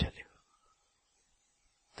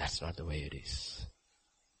 That's not the way it is.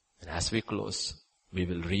 And as we close, we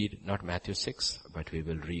will read, not Matthew 6, but we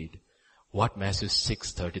will read what Matthew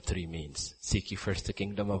 6:33 means. Seek ye first the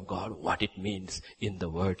kingdom of God, what it means in the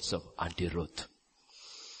words of Auntie Ruth.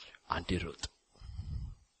 Auntie Ruth.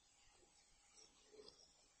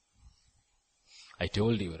 I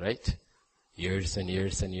told you, right? Years and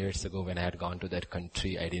years ago when I had gone to that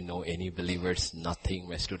country, I didn't know any believers, nothing.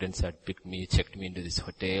 My students had picked me, checked me into this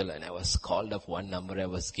hotel, and I was called up one number I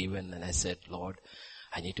was given, and I said, Lord,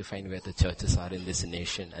 I need to find where the churches are in this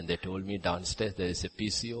nation. And they told me downstairs there is a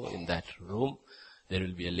PCO in that room. There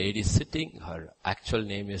will be a lady sitting. Her actual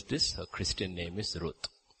name is this. Her Christian name is Ruth.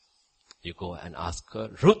 You go and ask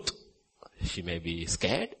her, Ruth. She may be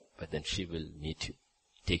scared, but then she will meet you.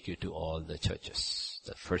 Take you to all the churches.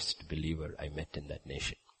 The first believer I met in that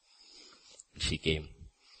nation. She came.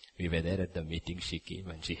 We were there at the meeting. She came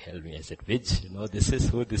and she held me. I said, Vidj, you know this is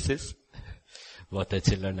who this is? Both the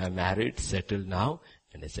children are married, settled now.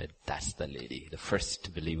 And I said, that's the lady, the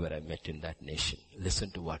first believer I met in that nation.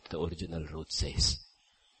 Listen to what the original Ruth says.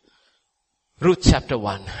 Ruth chapter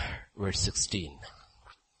 1, verse 16.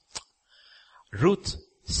 Ruth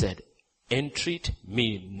said, entreat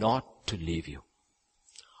me not to leave you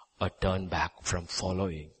or turn back from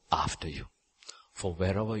following after you. For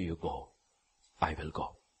wherever you go, I will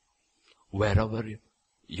go. Wherever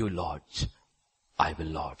you lodge, I will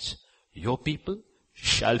lodge. Your people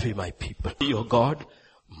shall be my people. Your God,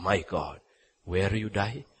 my God. Where you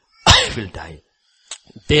die, I will die.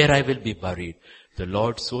 There I will be buried. The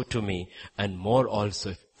Lord swore to me, and more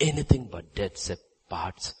also, if anything but death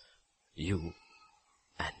separates you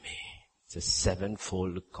and me. It's a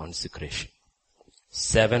sevenfold consecration.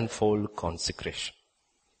 Sevenfold consecration.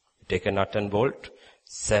 Take a nut and bolt.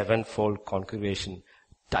 Sevenfold consecration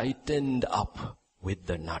tightened up with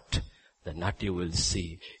the nut. The nut you will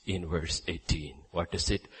see in verse 18. What is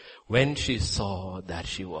it? When she saw that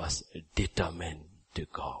she was determined to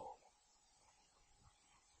go.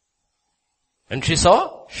 And she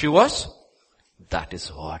saw she was, that is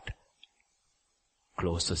what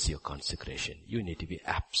closes your consecration. You need to be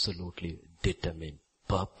absolutely determined,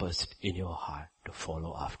 purposed in your heart to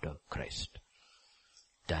follow after Christ.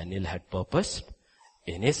 Daniel had purposed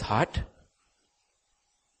in his heart,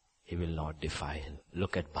 he will not defile.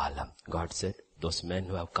 Look at Balaam. God said, those men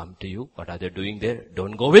who have come to you, what are they doing there?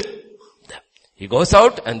 Don't go with them. He goes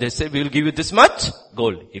out and they say, we will give you this much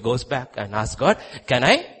gold. He goes back and asks God, can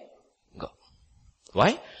I go?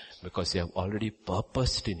 Why? Because you have already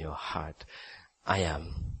purposed in your heart, I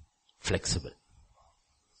am flexible.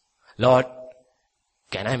 Lord,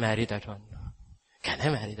 can I marry that one? Can I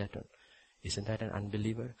marry that one? Isn't that an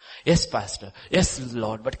unbeliever? Yes, Pastor. Yes,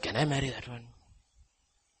 Lord, but can I marry that one?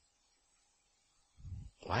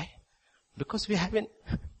 Why? Because we haven't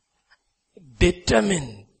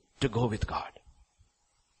determined to go with God.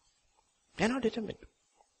 We are not determined.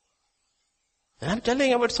 And I'm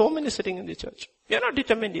telling you about so many sitting in the church. We are not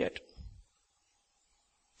determined yet.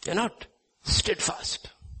 We are not steadfast.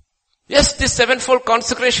 Yes, this sevenfold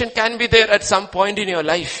consecration can be there at some point in your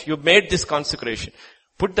life. You made this consecration.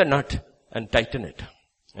 Put the nut and tighten it.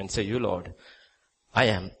 And say, you Lord, I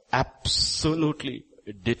am absolutely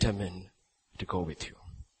determined to go with you.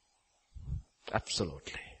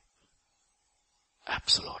 Absolutely.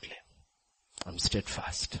 Absolutely. I'm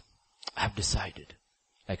steadfast. I've decided.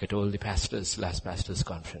 Like I told the pastors, last pastors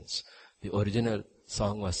conference, the original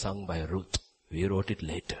song was sung by Ruth. We wrote it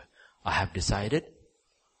later. I have decided,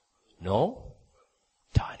 no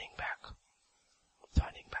turning back.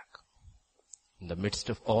 Turning back. In the midst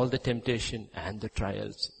of all the temptation and the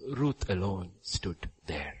trials, Ruth alone stood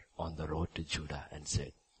there on the road to Judah and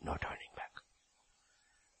said, no turning back.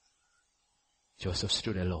 Joseph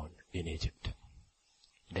stood alone in Egypt.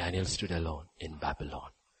 Daniel stood alone in Babylon.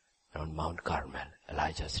 And on Mount Carmel,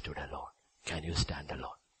 Elijah stood alone. Can you stand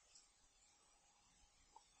alone?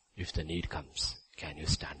 If the need comes, can you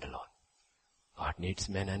stand alone? God needs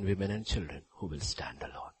men and women and children who will stand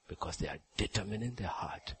alone because they are determined in their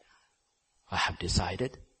heart. I have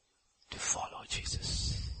decided to follow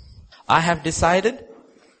Jesus. I have decided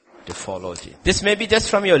to follow Jesus. This may be just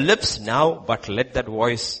from your lips now, but let that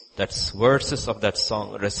voice, that verses of that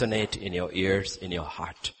song resonate in your ears, in your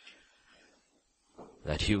heart.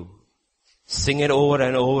 That you sing it over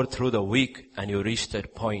and over through the week and you reach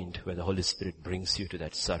that point where the Holy Spirit brings you to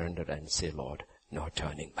that surrender and say, Lord, no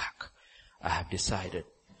turning back. I have decided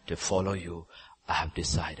to follow you. I have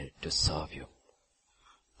decided to serve you.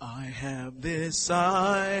 I have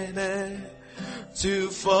decided to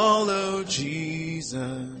follow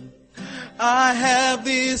Jesus. I have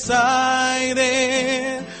decided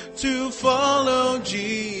to follow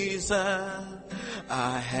Jesus.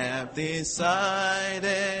 I have decided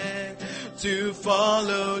to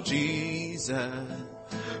follow Jesus.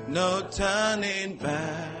 No turning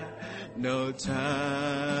back, no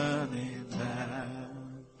turning back.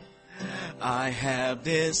 I have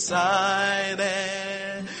decided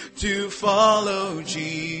to follow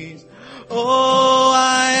Jesus. Oh,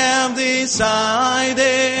 I have decided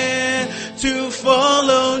to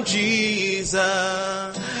follow Jesus.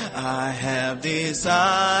 I have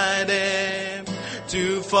decided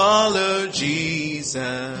to follow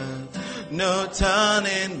Jesus. No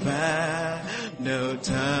turning back, no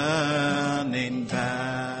turning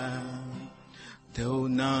back. Though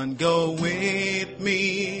none go with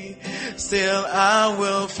me, still I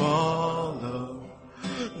will follow.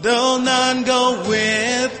 Though none go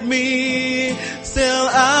with me, still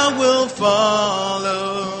I will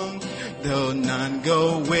follow. Though none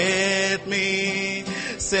go with me,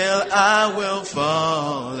 still I will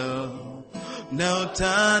follow. No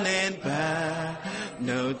turning back,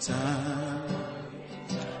 no turning.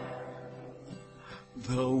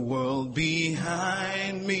 The world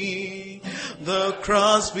behind me, the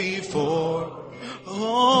cross before.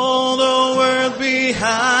 Oh, the world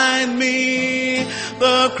behind me,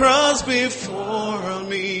 the cross before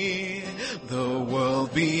me. The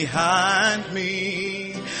world behind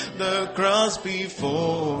me, the cross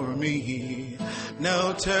before me.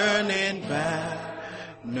 No turning back,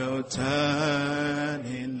 no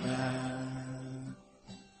turning back.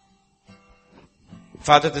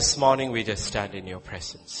 Father, this morning we just stand in your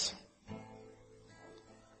presence.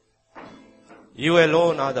 You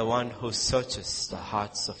alone are the one who searches the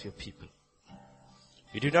hearts of your people.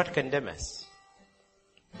 You do not condemn us,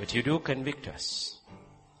 but you do convict us.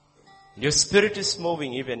 Your Spirit is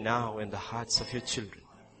moving even now in the hearts of your children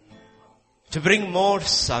to bring more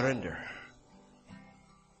surrender.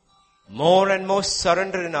 More and more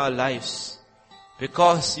surrender in our lives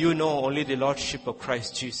because you know only the Lordship of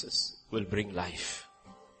Christ Jesus will bring life.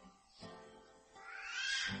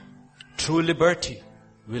 True liberty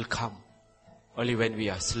will come only when we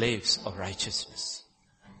are slaves of righteousness.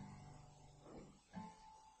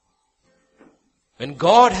 When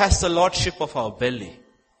God has the lordship of our belly,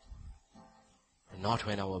 and not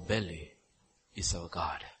when our belly is our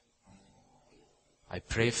God. I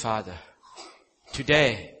pray, Father,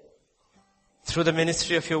 today, through the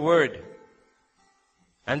ministry of your word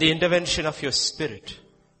and the intervention of your Spirit,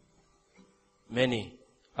 many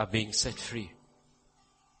are being set free.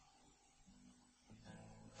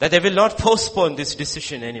 That they will not postpone this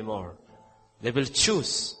decision anymore. They will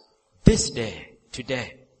choose this day,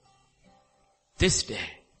 today. This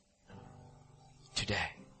day,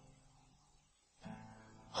 today.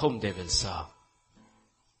 Whom they will serve.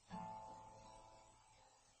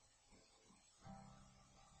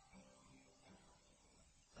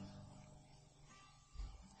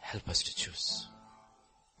 Help us to choose.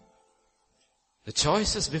 The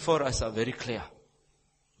choices before us are very clear.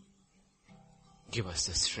 Give us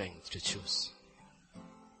the strength to choose.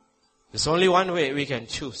 There's only one way we can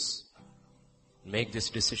choose. Make this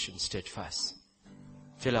decision steadfast.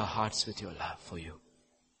 Fill our hearts with your love for you.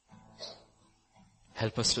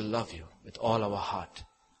 Help us to love you with all our heart,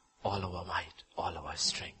 all our might, all our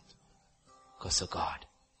strength. Because of God.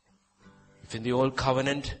 If in the old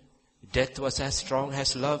covenant, death was as strong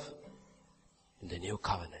as love, in the new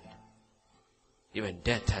covenant, even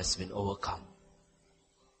death has been overcome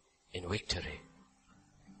in victory.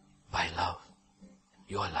 By love,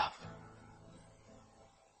 your love.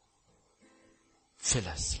 Fill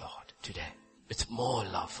us, Lord, today with more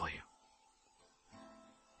love for you.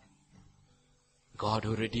 God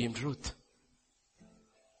who redeemed Ruth.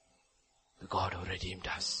 The God who redeemed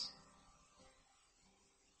us.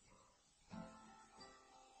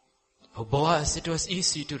 For Boaz, it was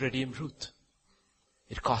easy to redeem Ruth.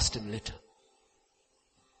 It cost him little.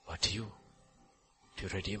 But you, to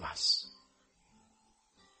redeem us.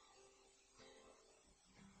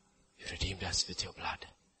 You redeemed us with your blood.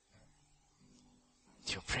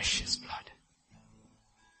 With your precious blood.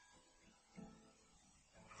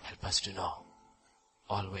 Help us to know,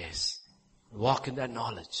 always, walk in that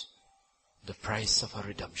knowledge, the price of our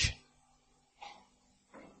redemption.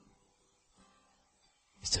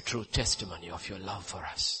 It's a true testimony of your love for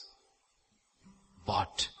us.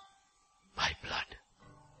 Bought by blood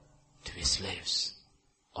to be slaves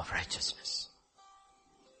of righteousness.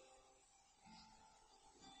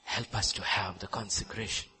 Help us to have the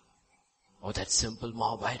consecration of that simple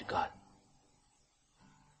Moabite girl.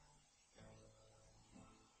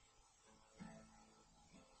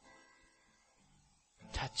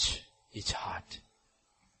 Touch each heart.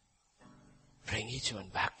 Bring each one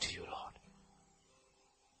back to you, Lord.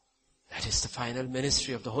 That is the final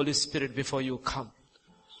ministry of the Holy Spirit before you come.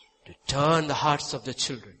 To turn the hearts of the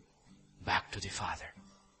children back to the Father.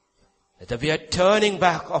 Let there be a turning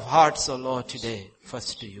back of hearts, O Lord, today,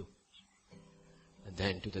 first to you. And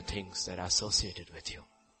then to the things that are associated with you.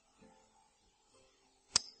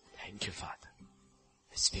 Thank you, Father.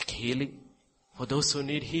 I speak healing for those who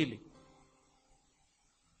need healing.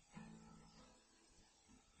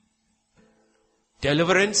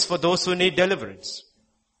 Deliverance for those who need deliverance.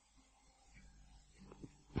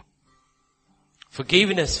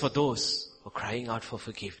 Forgiveness for those who are crying out for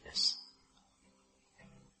forgiveness.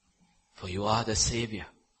 For you are the Savior.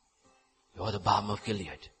 You are the balm of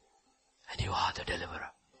Gilead. And you are the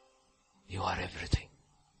deliverer. You are everything.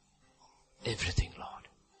 Everything, Lord.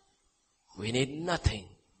 We need nothing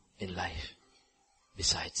in life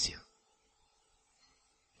besides you.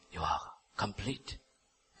 You are complete.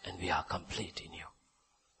 And we are complete in you.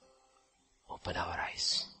 Open our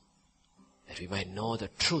eyes. That we might know the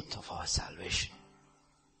truth of our salvation.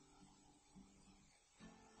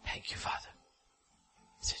 Thank you, Father.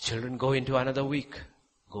 As your children go into another week,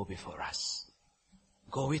 go before us.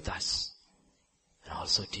 Go with us. And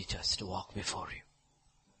also teach us to walk before you.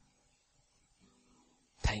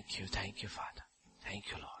 Thank you, Father.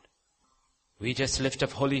 Thank you, Lord. We just lift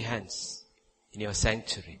up holy hands in your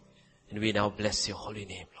sanctuary. And we now bless your holy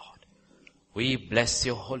name, Lord. We bless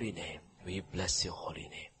your holy name. We bless your holy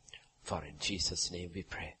name. For in Jesus' name we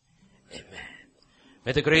pray. Amen.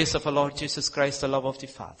 May the grace of our Lord Jesus Christ, the love of the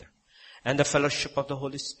Father, and the fellowship of the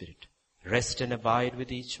Holy Spirit rest and abide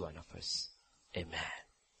with each one of us. Amen.